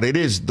 but it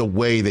is the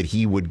way that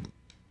he would.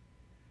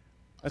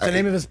 That's the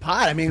name of his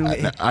pod. I mean,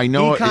 I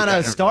know he kind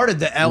of started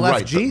the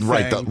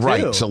LFG thing.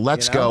 Right. So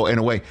let's go in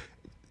a way.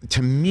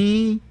 To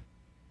me,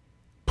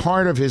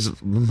 part of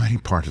his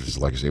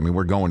legacy. I mean,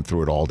 we're going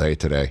through it all day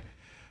today.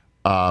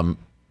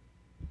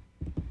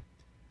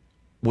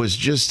 Was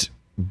just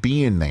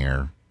being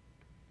there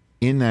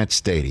in that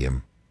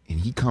stadium,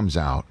 and he comes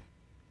out,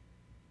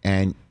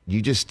 and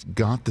you just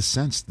got the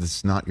sense this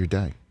is not your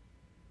day.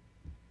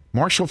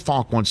 Marshall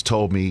Faulk once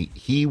told me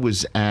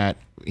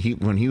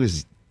when he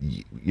was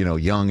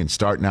young and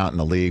starting out in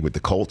the league with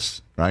the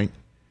Colts, right?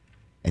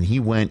 And he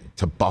went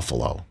to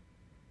Buffalo.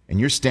 And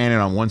you're standing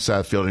on one side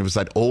of the field, and it was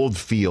that old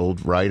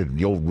field, right?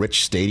 The old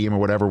Rich Stadium or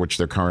whatever, which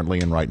they're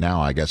currently in right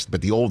now, I guess. But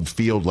the old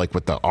field, like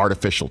with the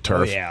artificial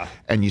turf. Oh, yeah.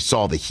 And you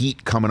saw the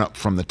heat coming up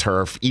from the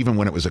turf. Even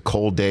when it was a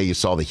cold day, you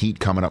saw the heat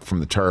coming up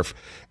from the turf.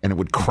 And it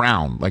would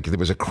crown, like there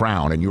was a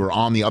crown. And you were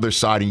on the other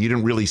side, and you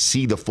didn't really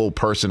see the full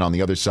person on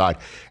the other side.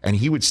 And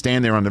he would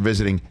stand there on the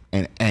visiting,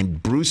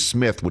 and Bruce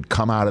Smith would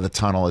come out of the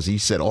tunnel, as he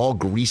said, all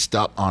greased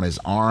up on his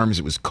arms.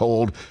 It was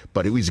cold,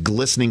 but it was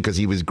glistening because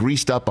he was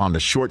greased up on the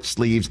short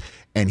sleeves.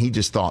 And he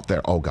just thought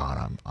there, oh,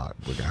 God, we're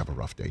going to have a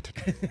rough day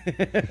today.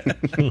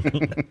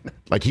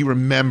 Like he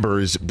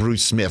remembers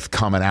Bruce Smith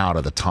coming out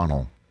of the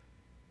tunnel.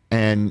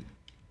 And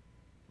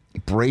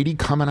Brady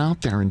coming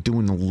out there and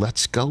doing the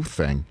let's go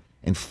thing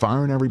and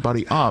firing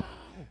everybody up,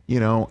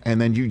 and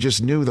then you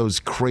just knew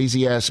those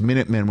crazy-ass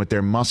Minutemen with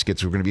their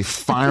muskets were going to be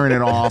firing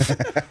it off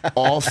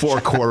all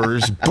 4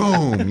 quarters,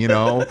 boom,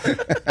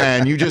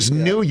 and you just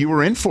knew you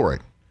were in for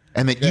it.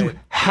 And that you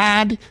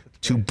had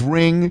to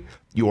bring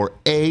your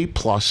A++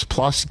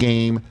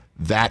 game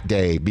that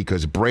day,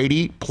 because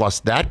Brady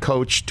plus that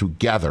coach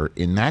together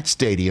in that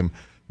stadium,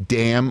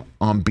 damn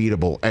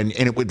unbeatable. And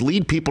it would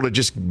lead people to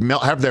just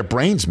have their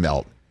brains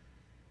melt,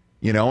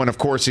 and of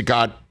course it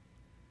got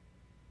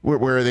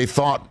where they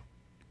thought,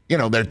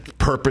 they're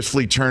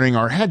purposely turning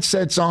our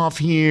headsets off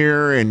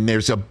here, and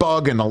there's a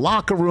bug in the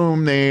locker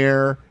room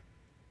there,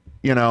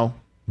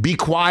 be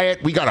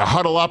quiet. We got to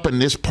huddle up in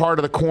this part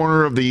of the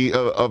corner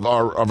of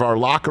our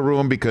locker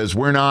room because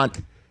we're not.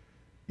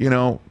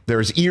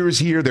 There's ears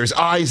here, there's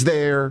eyes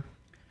there.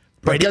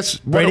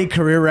 Brady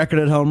career record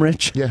at home,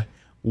 Rich? Yeah.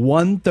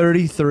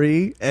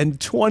 133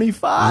 and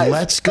 25.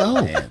 Let's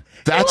go.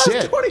 That's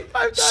it.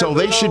 So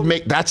they should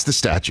that's the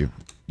statue.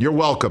 You're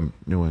welcome,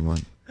 New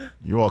England.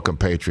 You're welcome,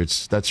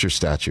 Patriots. That's your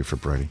statue for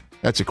Brady.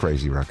 That's a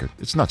crazy record.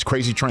 It's nuts.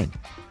 Crazy Train.